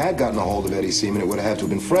someone had gotten a hold of Eddie's semen, it would have had to have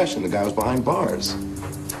been fresh, and the guy was behind bars.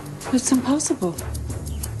 But it's impossible.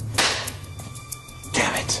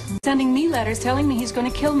 Damn it. Sending me letters telling me he's going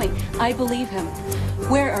to kill me. I believe him.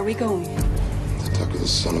 Where are we going? To talk to the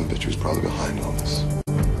son of a bitch who's probably behind all this.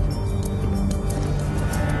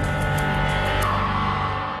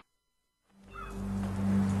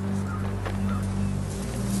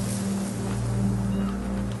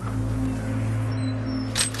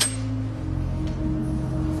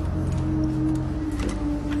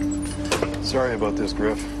 Sorry about this,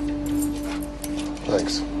 Griff.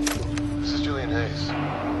 Thanks. This is Jillian Hayes.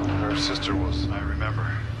 Her sister was. I remember.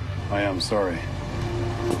 I am sorry.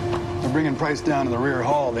 They're bringing Price down to the rear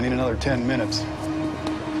hall. They need another 10 minutes.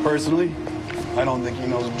 Personally, I don't think he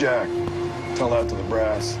knows Jack. Tell that to the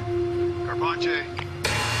brass. Carpentier.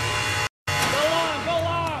 Go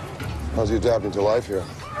on! How's he adapting to life here?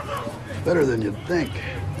 Better than you'd think.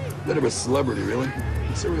 Bit of a celebrity, really.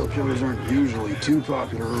 Serial killers aren't usually too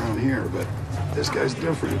popular around here, but this guy's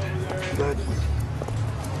different.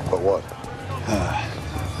 But what?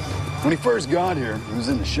 When he first got here, he was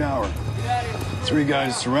in the shower. 3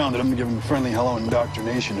 guys surrounded him to give him a friendly hello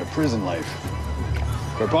indoctrination to prison life.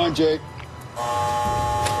 Carpentier.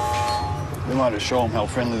 They wanted to show him how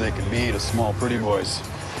friendly they could be to small pretty boys.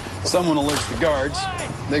 Someone alerts the guards.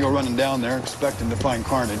 They go running down there, expecting to find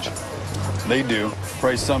carnage. They do.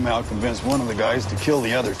 Price somehow convinced one of the guys to kill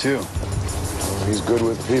the other 2. Well, he's good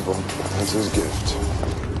with people. That's his gift.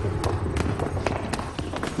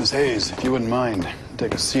 Miss Hayes, if you wouldn't mind,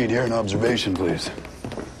 take a seat here in observation, please.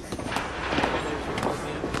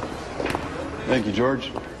 Thank you,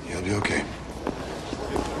 George. You'll be okay.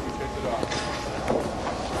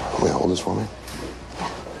 Will you hold this for me?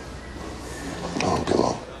 Oh, won't be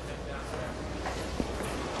long.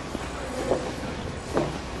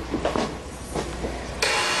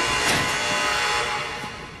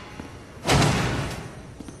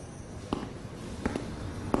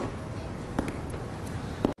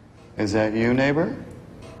 Is that you, neighbor?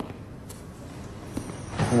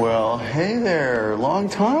 Well, hey there, long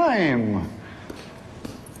time.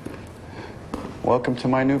 Welcome to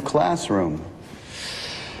my new classroom.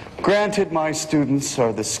 Granted, my students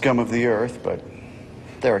are the scum of the earth, but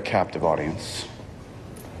they're a captive audience.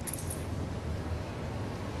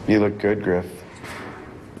 You look good, Griff.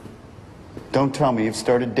 Don't tell me you've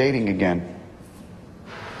started dating again.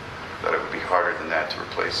 Thought it would be harder than that to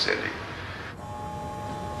replace Cindy.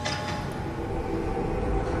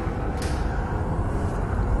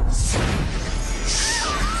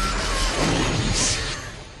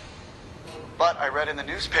 But I read in the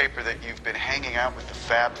newspaper that you've been hanging out with the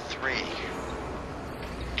Fab Three.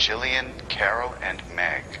 Jillian, Carol, and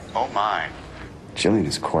Meg. Oh, my. Jillian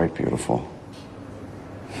is quite beautiful.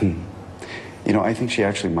 You know, I think she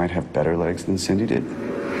actually might have better legs than Cindy did.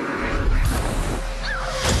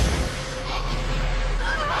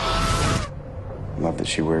 Love that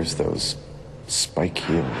she wears those spike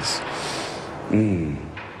heels.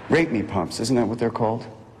 Rate me pumps, isn't that what they're called?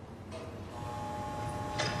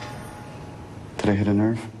 Did I hit a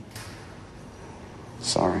nerve?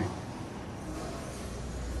 Sorry.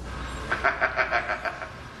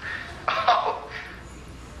 Oh.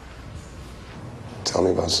 Tell me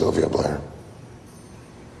about Sylvia Blair.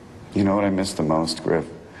 You know what I miss the most, Griff?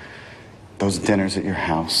 Those dinners at your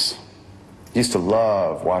house. Used to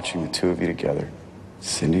love watching the 2 of you together.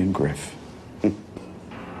 Cindy and Griff.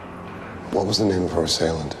 What was the name of her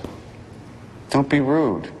assailant? Don't be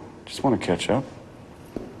rude. Just want to catch up.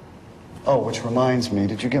 Oh, which reminds me,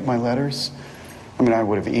 did you get my letters? I mean, I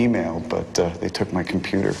would have emailed, but they took my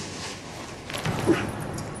computer.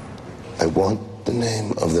 I want the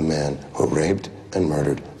name of the man who raped and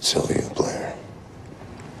murdered Sylvia Blair.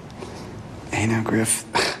 Hey now, Griff.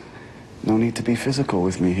 No need to be physical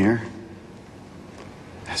with me here.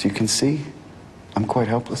 As you can see, I'm quite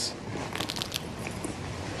helpless.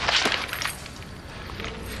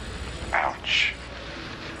 Ouch.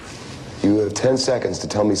 You have 10 seconds to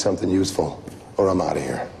tell me something useful, or I'm out of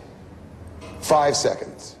here. 5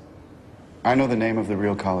 seconds. I know the name of the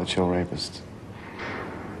real College Hill rapist.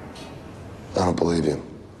 I don't believe you.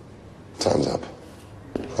 Time's up.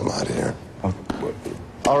 I'm out of here. Oh,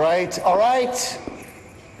 All right, all right.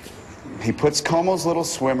 He puts Como's little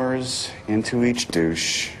swimmers into each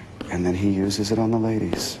douche, and then he uses it on the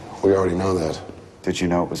ladies. We already know that. Did you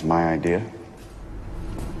know it was my idea?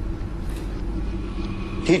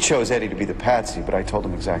 He chose Eddie to be the patsy, but I told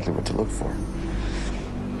him exactly what to look for.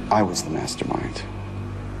 I was the mastermind.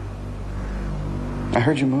 I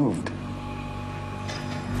heard you moved.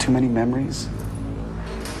 Too many memories?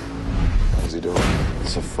 How does he do it?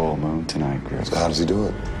 It's a full moon tonight, Griff. So how does he do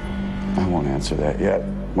it? I won't answer that yet.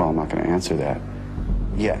 Well, I'm not going to answer that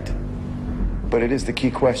yet. But it is the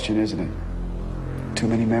key question, isn't it? Too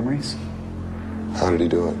many memories? How did he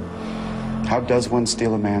do it? How does one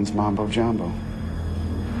steal a man's mambo-jumbo?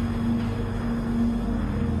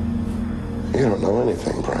 You don't know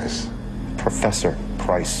anything, Price. Professor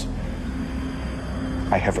Price.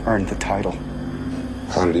 I have earned the title.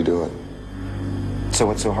 How did he do it? So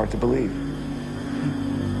what's so hard to believe?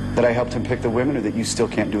 That I helped him pick the women, or that you still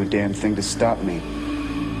can't do a damn thing to stop me?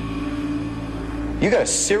 You got a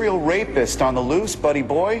serial rapist on the loose, buddy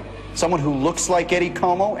boy. Someone who looks like Eddie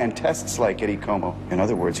Como and tests like Eddie Como. In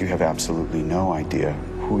other words, you have absolutely no idea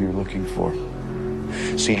who you're looking for.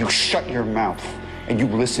 So you shut your mouth and you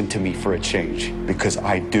listen to me for a change, because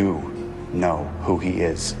I do know who he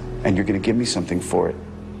is. And you're going to give me something for it.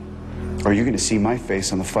 Or you're going to see my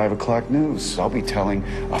face on the 5 o'clock news. I'll be telling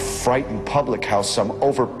a frightened public how some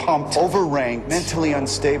overpumped, overranked, mentally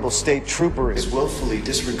unstable state trooper is willfully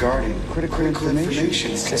disregarding critical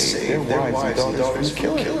information to save their wives and daughters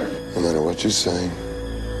from the killer. No matter what you say,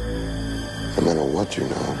 no matter what you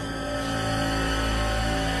know,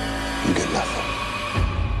 you get nothing.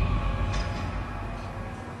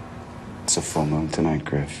 It's a full moon tonight,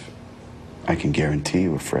 Griff. I can guarantee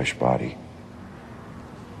you a fresh body.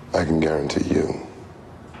 I can guarantee you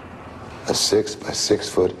a 6 by 6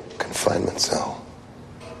 foot confinement cell.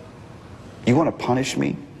 You want to punish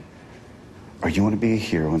me? Or you want to be a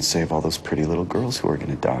hero and save all those pretty little girls who are going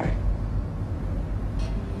to die?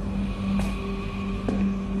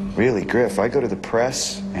 Really, Griff, I go to the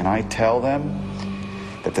press and I tell them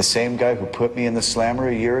that the same guy who put me in the slammer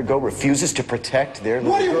a year ago refuses to protect their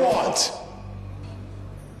little girl. What do you want?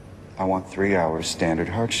 I want 3 hours standard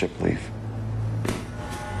hardship leave.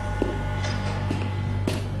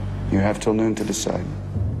 You have till noon to decide.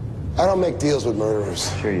 I don't make deals with murderers.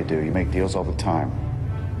 Sure you do. You make deals all the time.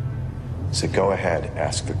 So go ahead,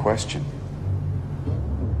 ask the question.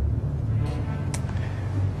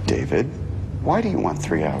 David, why do you want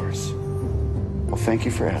 3 hours? Well, thank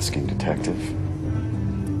you for asking, Detective.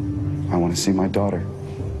 I want to see my daughter.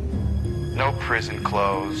 No prison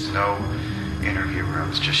clothes, no interview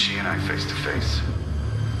rooms, just she and I face to face.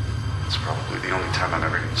 It's probably the only time I'm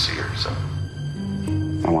ever going to see her, so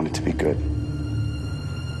I want it to be good.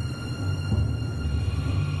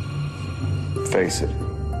 Face it,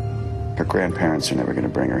 her grandparents are never going to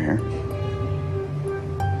bring her here.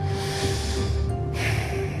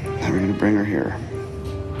 Never going to bring her here.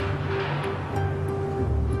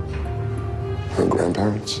 Her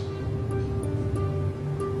grandparents?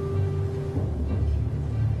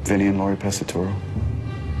 Vinny and Lori Pesaturo.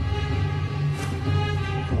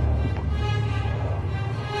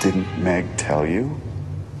 Didn't Meg tell you?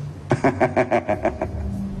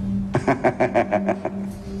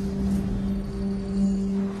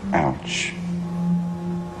 Ouch.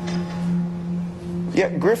 Yeah,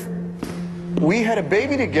 Griff, we had a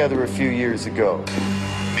baby together a few years ago.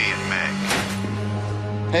 Me and Meg.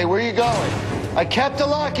 Hey, where are you going? I kept a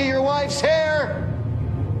lock of your wife's hair.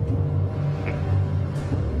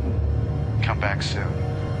 Come back soon.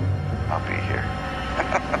 I'll be here.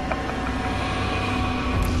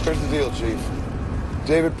 Here's the deal, Chief.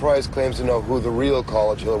 David Price claims to know who the real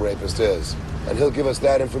College Hill rapist is, and he'll give us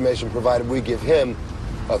that information provided we give him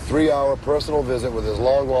a 3-hour personal visit with his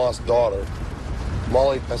long-lost daughter,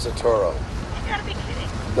 Molly Pesaturo. You gotta be kidding.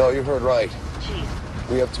 No, you heard right. Jeez.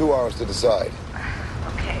 We have 2 hours to decide.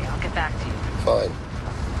 Okay, I'll get back to you. Fine.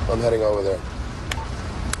 I'm heading over there.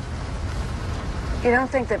 You don't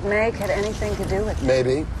think that Meg had anything to do with it?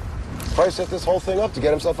 Maybe. Price set this whole thing up to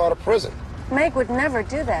get himself out of prison. Meg would never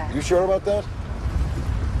do that. You sure about that?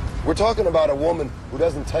 We're talking about a woman who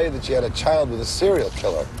doesn't tell you that she had a child with a serial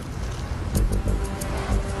killer.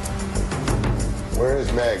 Where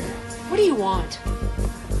is Meg? What do you want?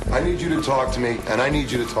 I need you to talk to me, and I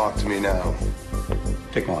need you to talk to me now.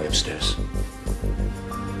 Take Molly upstairs.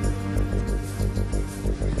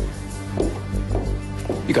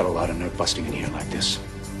 You got a lot of nerve busting in here like this.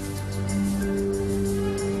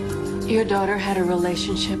 Your daughter had a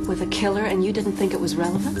relationship with a killer and you didn't think it was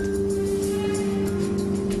relevant?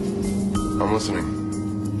 I'm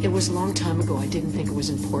listening. It was a long time ago. I didn't think it was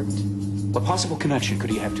important. What possible connection could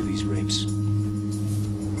he have to these rapes?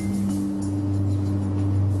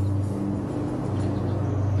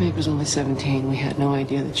 Meg was only 17. We had no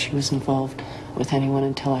idea that she was involved with anyone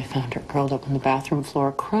until I found her curled up on the bathroom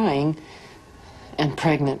floor crying and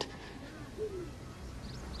pregnant.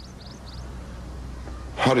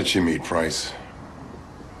 How did she meet Price?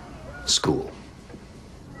 School.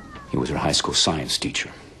 He was her high school science teacher.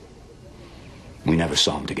 We never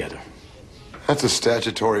saw them together. That's a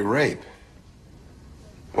statutory rape.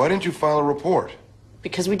 Why didn't you file a report?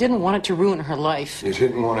 Because we didn't want it to ruin her life. You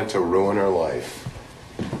didn't want it to ruin her life.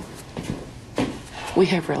 We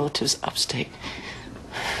have relatives upstate.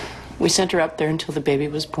 We sent her up there until the baby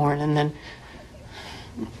was born, and then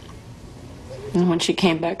when she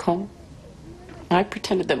came back home, I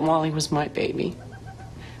pretended that Molly was my baby.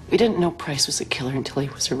 We didn't know Price was a killer until he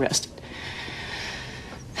was arrested.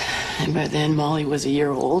 And by then, Molly was a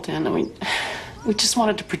year old, and we just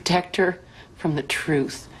wanted to protect her from the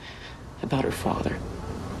truth about her father.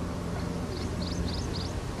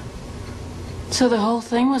 So the whole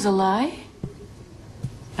thing was a lie?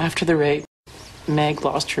 After the rape, Meg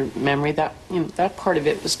lost her memory. That part of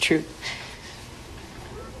it was true.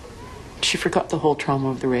 She forgot the whole trauma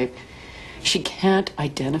of the rape. She can't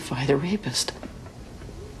identify the rapist.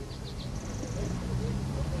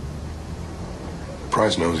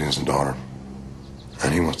 Price knows he has a daughter,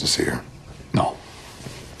 and he wants to see her. No.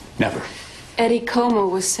 Never. Eddie Como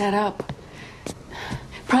was set up.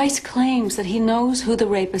 Price claims that he knows who the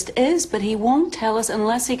rapist is, but he won't tell us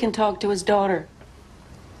unless he can talk to his daughter.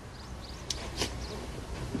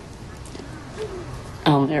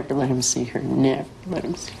 I'll never let him see her. Never let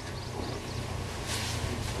him see her.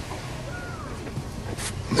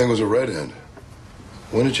 Meg was a redhead.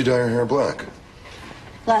 When did she dye her hair black?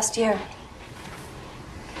 Last year.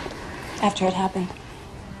 After it happened.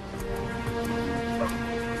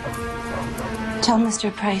 Tell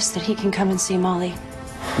Mr. Price that he can come and see Molly.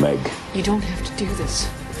 Meg. You don't have to do this.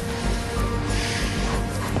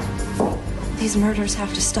 These murders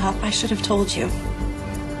have to stop. I should have told you.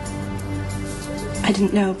 I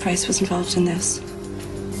didn't know Price was involved in this.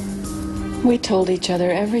 We told each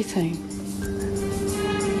other everything.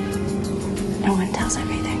 No one tells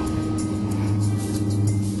everything.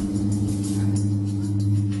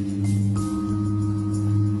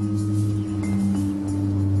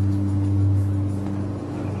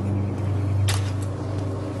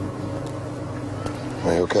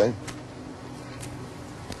 Are you okay?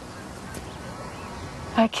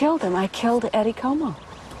 I killed him. I killed Eddie Como.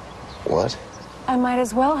 What? I might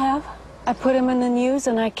as well have. I put him in the news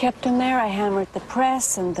and I kept him there. I hammered the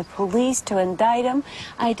press and the police to indict him.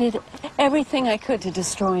 I did everything I could to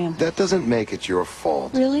destroy him. That doesn't make it your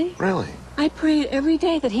fault. Really? Really? I prayed every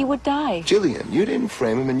day that he would die. Jillian, you didn't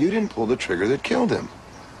frame him and you didn't pull the trigger that killed him.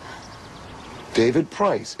 David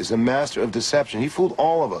Price is a master of deception. He fooled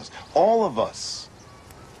all of us. All of us.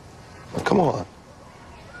 Now, come on.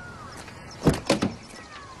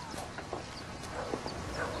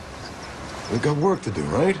 We've got work to do,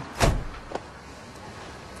 right?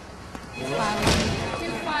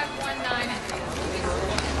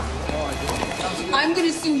 I'm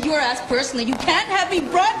gonna sue your ass personally. You can't have me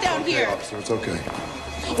brought down here. Okay, officer, it's okay.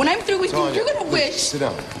 When I'm through with Tanya, you, you're gonna please, wish. Sit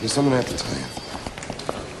down. There's something I have to tell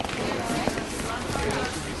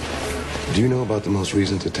you. Do you know about the most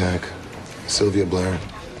recent attack? Sylvia Blair?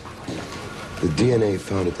 The DNA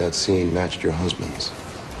found at that scene matched your husband's.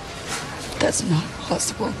 That's not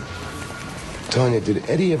possible. Tanya, did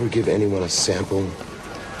Eddie ever give anyone a sample?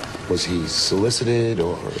 Was he solicited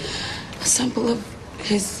or... A sample of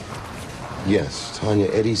his... Yes, Tanya,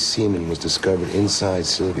 Eddie's semen was discovered inside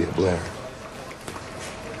Sylvia Blair.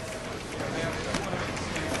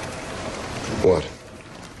 What?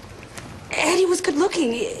 Eddie was good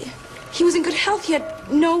looking. He was in good health. He had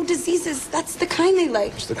no diseases. That's the kind they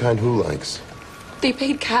like. It's the kind who likes? They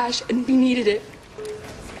paid cash and we needed it.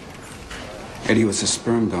 Eddie was a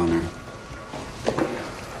sperm donor.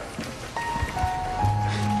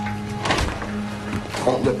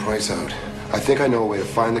 Don't let Price out. I think I know a way to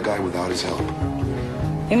find the guy without his help.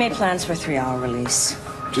 We made plans for a 3-hour release.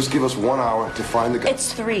 Just give us 1 hour to find the guy.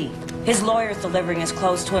 It's 3. His lawyer's delivering his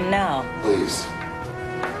clothes to him now. Please.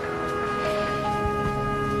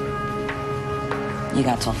 You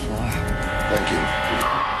got till 4. Thank you.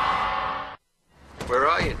 Where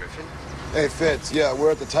are you, Griffin? Hey, Fitz, yeah,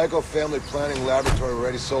 we're at the Tycho Family Planning Laboratory. We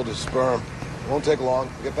already sold his sperm. Won't take long.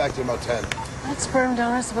 We'll get back to you in about 10. That sperm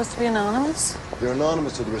donor is supposed to be anonymous? They're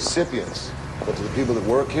anonymous to the recipients, but to the people that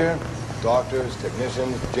work here, doctors,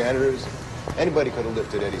 technicians, janitors, anybody could have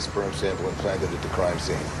lifted Eddie's sperm sample and planted it at the crime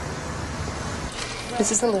scene.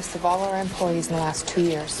 This is a list of all our employees in the last 2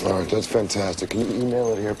 years. All right, that's fantastic. Can you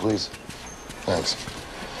email it here, please? Thanks.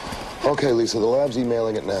 Okay, Lisa, the lab's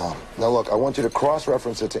emailing it now. Now, look, I want you to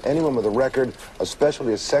cross-reference it to anyone with a record,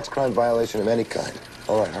 especially a sex crime violation of any kind.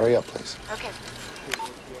 All right, hurry up, please. Okay.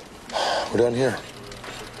 We're done here.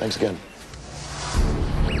 Thanks again.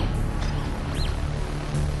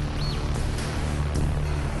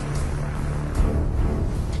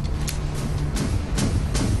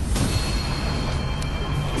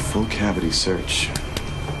 Full cavity search.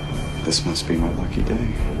 This must be my lucky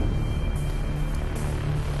day.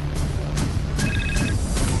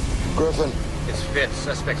 Griffin. It's Fitz.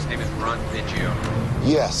 Suspect's name is Roan Griffin.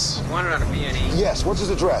 Yes. Wanted on a B&E. Yes, what's his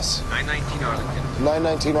address? 919 Arlington.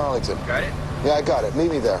 919 Arlington. Got it? Yeah, I got it.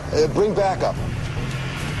 Meet me there. Bring backup.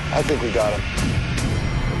 I think we got him.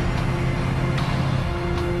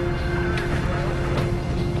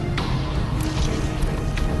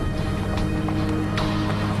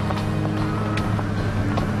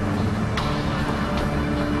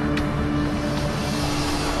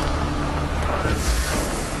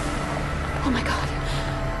 Oh my God.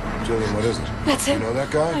 Jillian, what is it? That's him. You know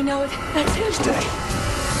that guy? I know it. That's him. Stay.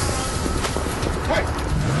 Hey!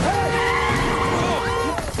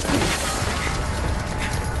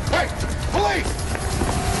 Hey! Police!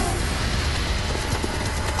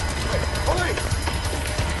 Police!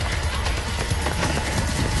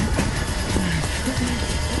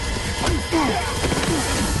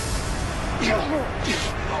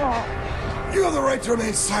 You have the right to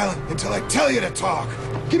remain silent until I tell you to talk.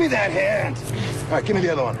 Give me that hand. All right, give me the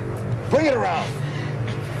other one. Bring it around.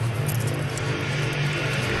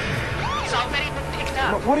 He's already been picked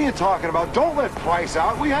up. What are you talking about? Don't let Price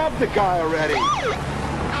out. We have the guy already. All right.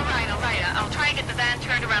 I'll try and get the van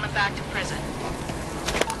turned around and back to prison.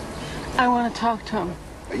 I want to talk to him.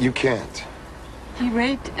 You can't. He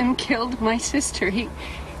raped and killed my sister. He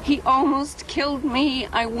almost killed me.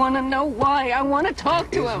 I want to know why. I want to talk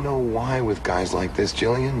to There's him. no why with guys like this,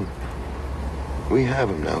 Jillian. We have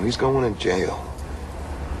him now. He's going to jail.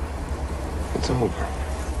 It's over.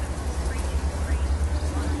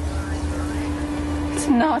 It's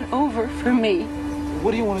not over for me.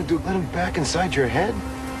 What do you want to do? Let him back inside your head?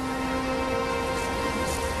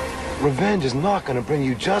 Revenge is not going to bring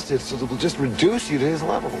you justice, so it'll just reduce you to his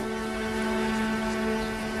level.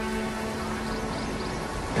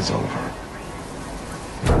 It's over.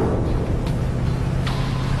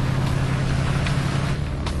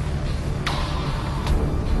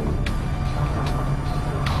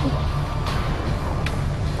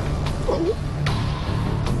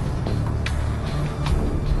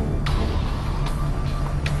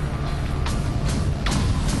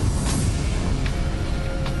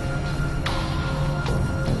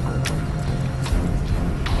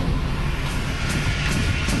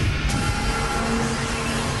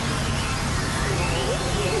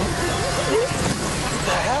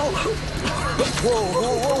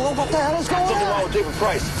 What the hell is going on? Something wrong with David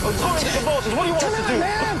Price. What do you want us to do?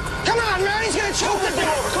 Man! Come on, man! He's gonna choke the thing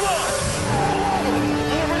over! Come on!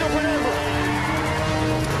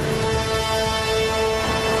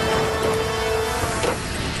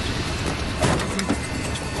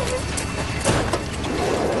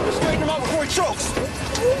 Straighten him out before he chokes!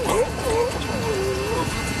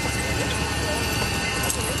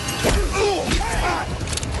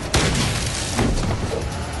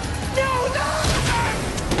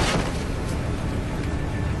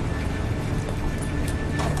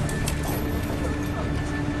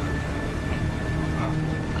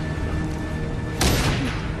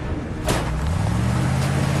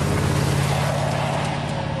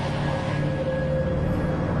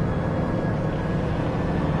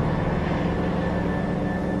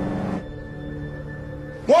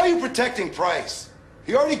 Why are you protecting Price?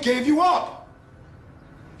 He already gave you up.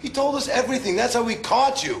 He told us everything. That's how we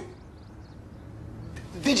caught you.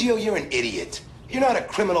 Vigio, you're an idiot. You're not a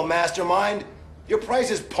criminal mastermind. You're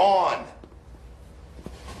Price's pawn.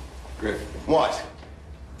 Griff. What?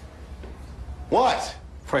 What?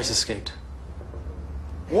 Price escaped.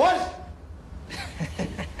 What?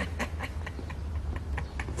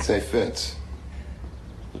 Say, Fitz.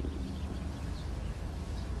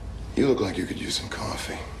 You look like you could use some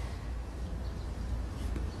coffee.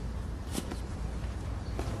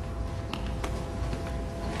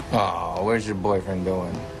 Oh, where's your boyfriend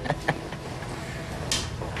going?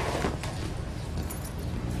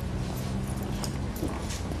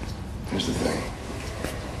 Here's the thing.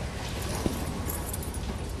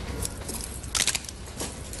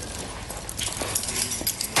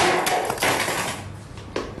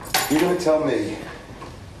 You're gonna tell me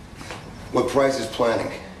what Price is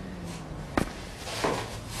planning.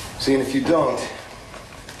 See, and if you don't,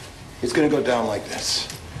 It's gonna go down like this.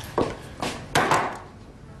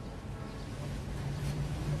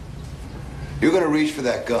 You're gonna reach for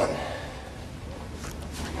that gun.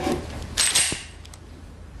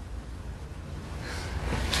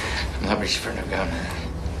 I'm not reaching for no gun.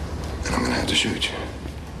 And I'm gonna have to shoot you.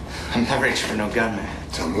 I'm not reaching for no gun, man.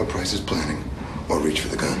 Tell me what Price is planning, or reach for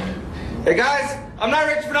the gun. Hey, guys, I'm not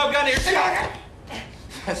reaching for no gun here.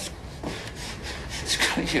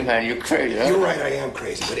 Screw you, man. You're crazy. Huh? You're right, I am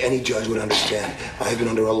crazy, but any judge would understand. I've been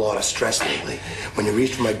under a lot of stress lately. When you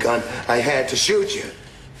reached for my gun, I had to shoot you.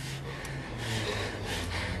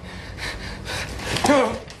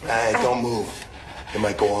 Hey, don't move. It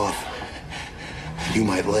might go off. You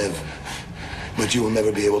might live, but you will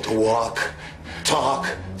never be able to walk, talk,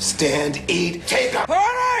 stand, eat, take a... All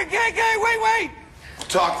right, wait.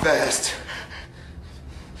 Talk fast.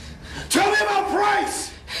 Tell me about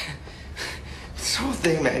Price! This whole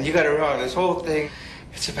thing, man, you got it wrong. This whole thing,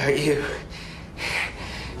 it's about you.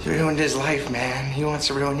 You ruined his life, man. He wants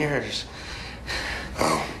to ruin yours.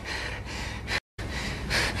 Oh.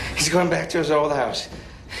 He's going back to his old house.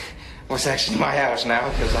 Well, it's actually my house now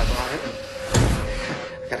because I bought it.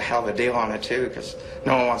 I got a hell of a deal on it, too, because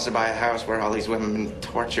no one wants to buy a house where all these women have been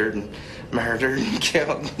tortured and murdered and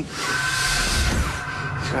killed. He's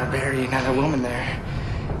going to bury another woman there.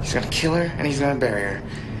 He's going to kill her, and he's going to bury her.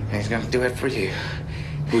 And he's going to do it for you.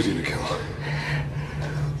 Who's he going to kill?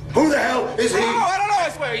 Who the hell is he? Oh, I don't know, I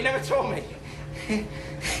swear. He never told me.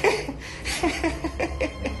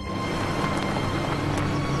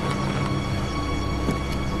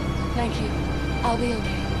 Thank you. I'll be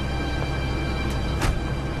okay.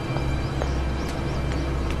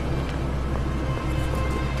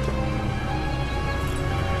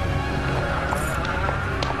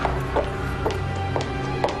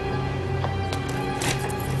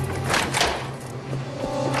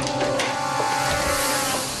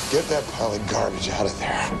 Get that pile of garbage out of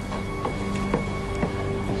there.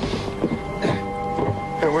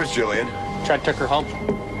 Hey, where's Jillian? Chad took her home.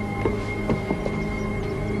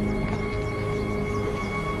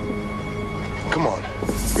 Come on.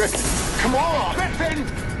 Griffin. Come on! Griffin!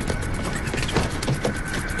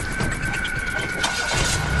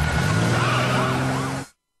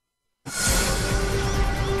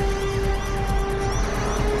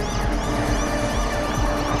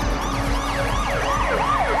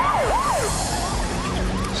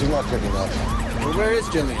 She's not picking up. Well, where is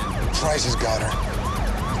Jillian? Price has got her.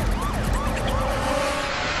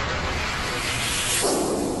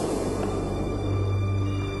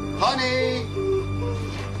 Honey!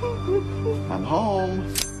 I'm home.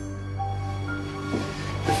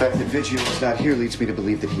 The fact that Vigio is not here leads me to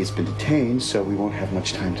believe that he has been detained, so we won't have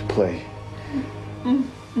much time to play.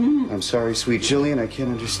 I'm sorry, sweet Jillian, I can't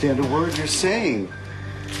understand a word you're saying.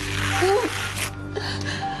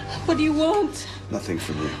 What do you want? Nothing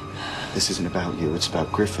from you. This isn't about you, it's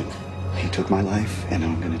about Griffin. He took my life, and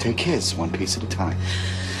I'm gonna take his, one piece at a time.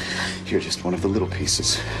 You're just one of the little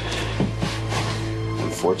pieces.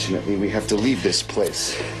 Unfortunately, we have to leave this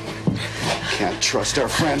place. Can't trust our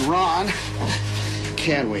friend Ron,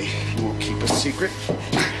 can we? He won't keep a secret.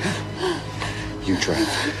 You drive.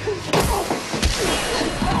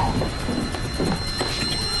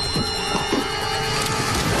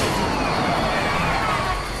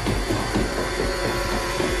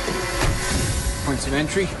 Points of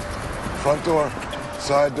entry? Front door,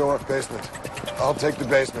 side door, basement. I'll take the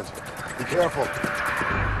basement. Be careful.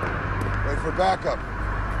 Wait for backup.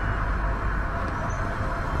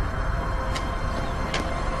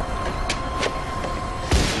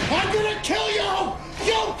 I'm gonna kill you!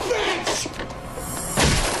 You bitch!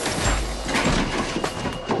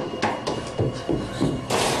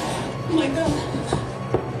 Oh my God.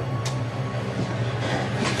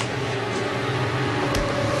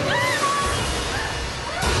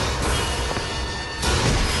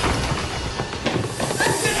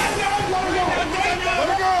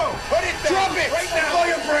 Drop it! Right now! Blow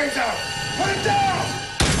your brains out! Put it down!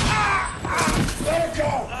 Let it go!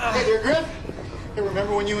 Hey there, Griff. Hey,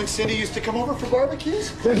 remember when you and Cindy used to come over for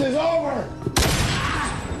barbecues? This is over!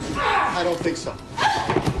 I don't think so.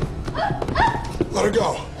 Let her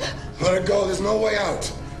go. Let her go. There's no way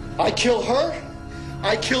out. I kill her,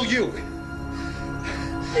 I kill you.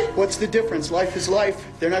 What's the difference? Life is life.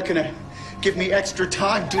 They're not gonna give me extra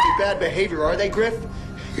time due to bad behavior, are they, Griff?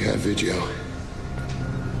 We had Vigio.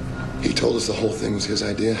 He told us the whole thing was his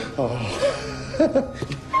idea. Oh.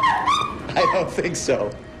 I don't think so.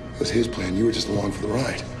 It was his plan. You were just along for the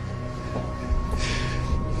ride.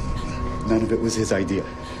 None of it was his idea.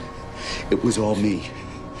 It was all me.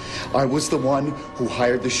 I was the one who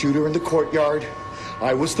hired the shooter in the courtyard.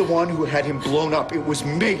 I was the one who had him blown up. It was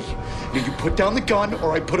me. Now you put down the gun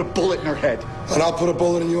or I put a bullet in her head. And I'll put a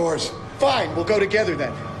bullet in yours. Fine, we'll go together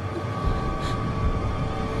then.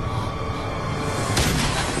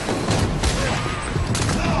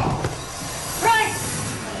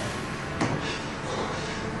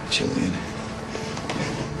 Jillian.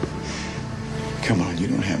 Come on, you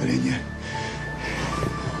don't have it in you.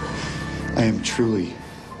 I am truly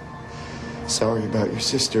sorry about your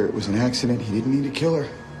sister. It was an accident. He didn't mean to kill her.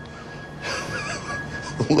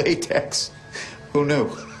 Latex. Who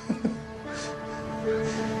knew?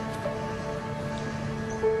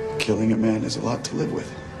 Killing a man is a lot to live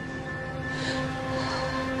with.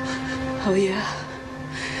 Oh, yeah?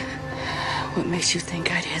 What makes you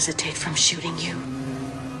think I'd hesitate from shooting you?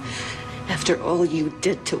 After all you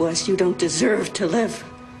did to us, you don't deserve to live.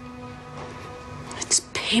 It's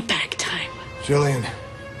payback time. Jillian,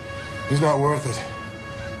 he's not worth it.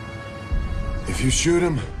 If you shoot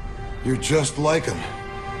him, you're just like him.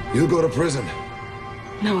 You'll go to prison.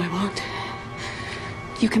 No, I won't.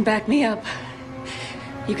 You can back me up.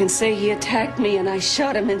 You can say he attacked me and I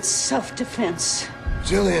shot him in self-defense.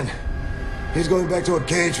 Jillian, he's going back to a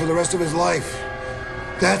cage for the rest of his life.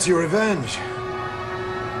 That's your revenge.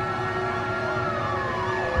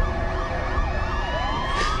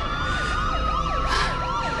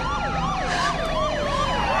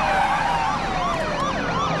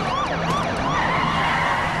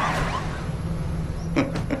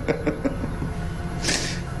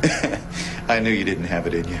 I knew you didn't have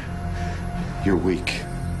it in you. You're weak.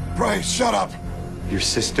 Bryce, shut up! Your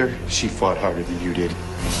sister, she fought harder than you did.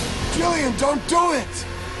 Jillian, don't do it!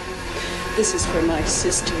 This is for my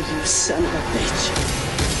sister, you son of a bitch.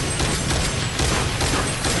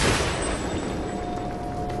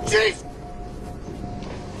 Chief!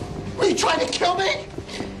 Were you trying to kill me?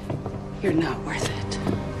 You're not worth it.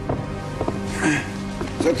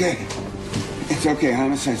 It's okay. It's okay.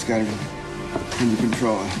 Homicide's got it under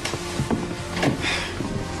control.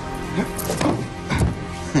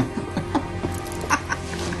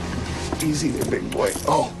 Easy there, big boy.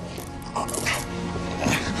 Oh.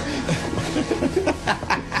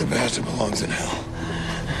 The bastard belongs in hell.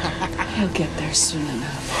 He'll get there soon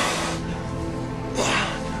enough.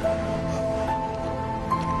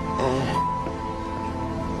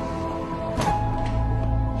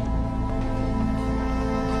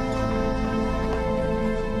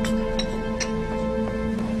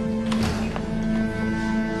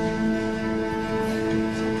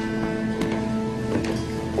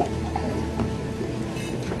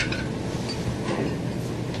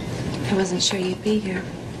 I wasn't sure you'd be here.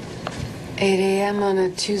 8 a.m. on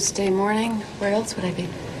a Tuesday morning. Where else would I be?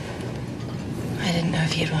 I didn't know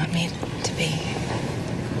if you'd want me to be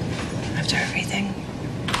after everything.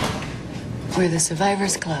 We're the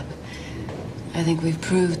Survivors Club. I think we've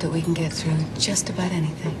proved that we can get through just about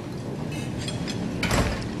anything.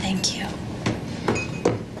 Thank you.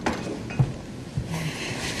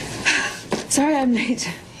 Sorry I'm late.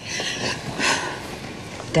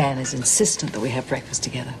 Dan is insistent that we have breakfast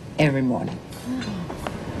together every morning. Oh.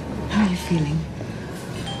 How are you feeling?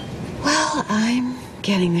 Well, I'm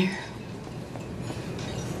getting there.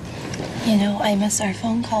 You know, I miss our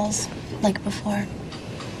phone calls like before.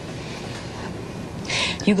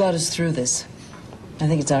 You got us through this. I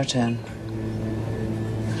think it's our turn.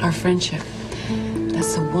 Our friendship.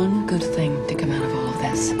 That's the one good thing to come out of all of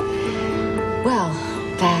this. Well,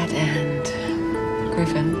 that and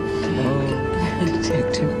Griffin. Oh,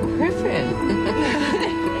 Detective Griffin.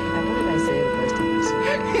 What did I say the first time I saw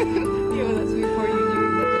you?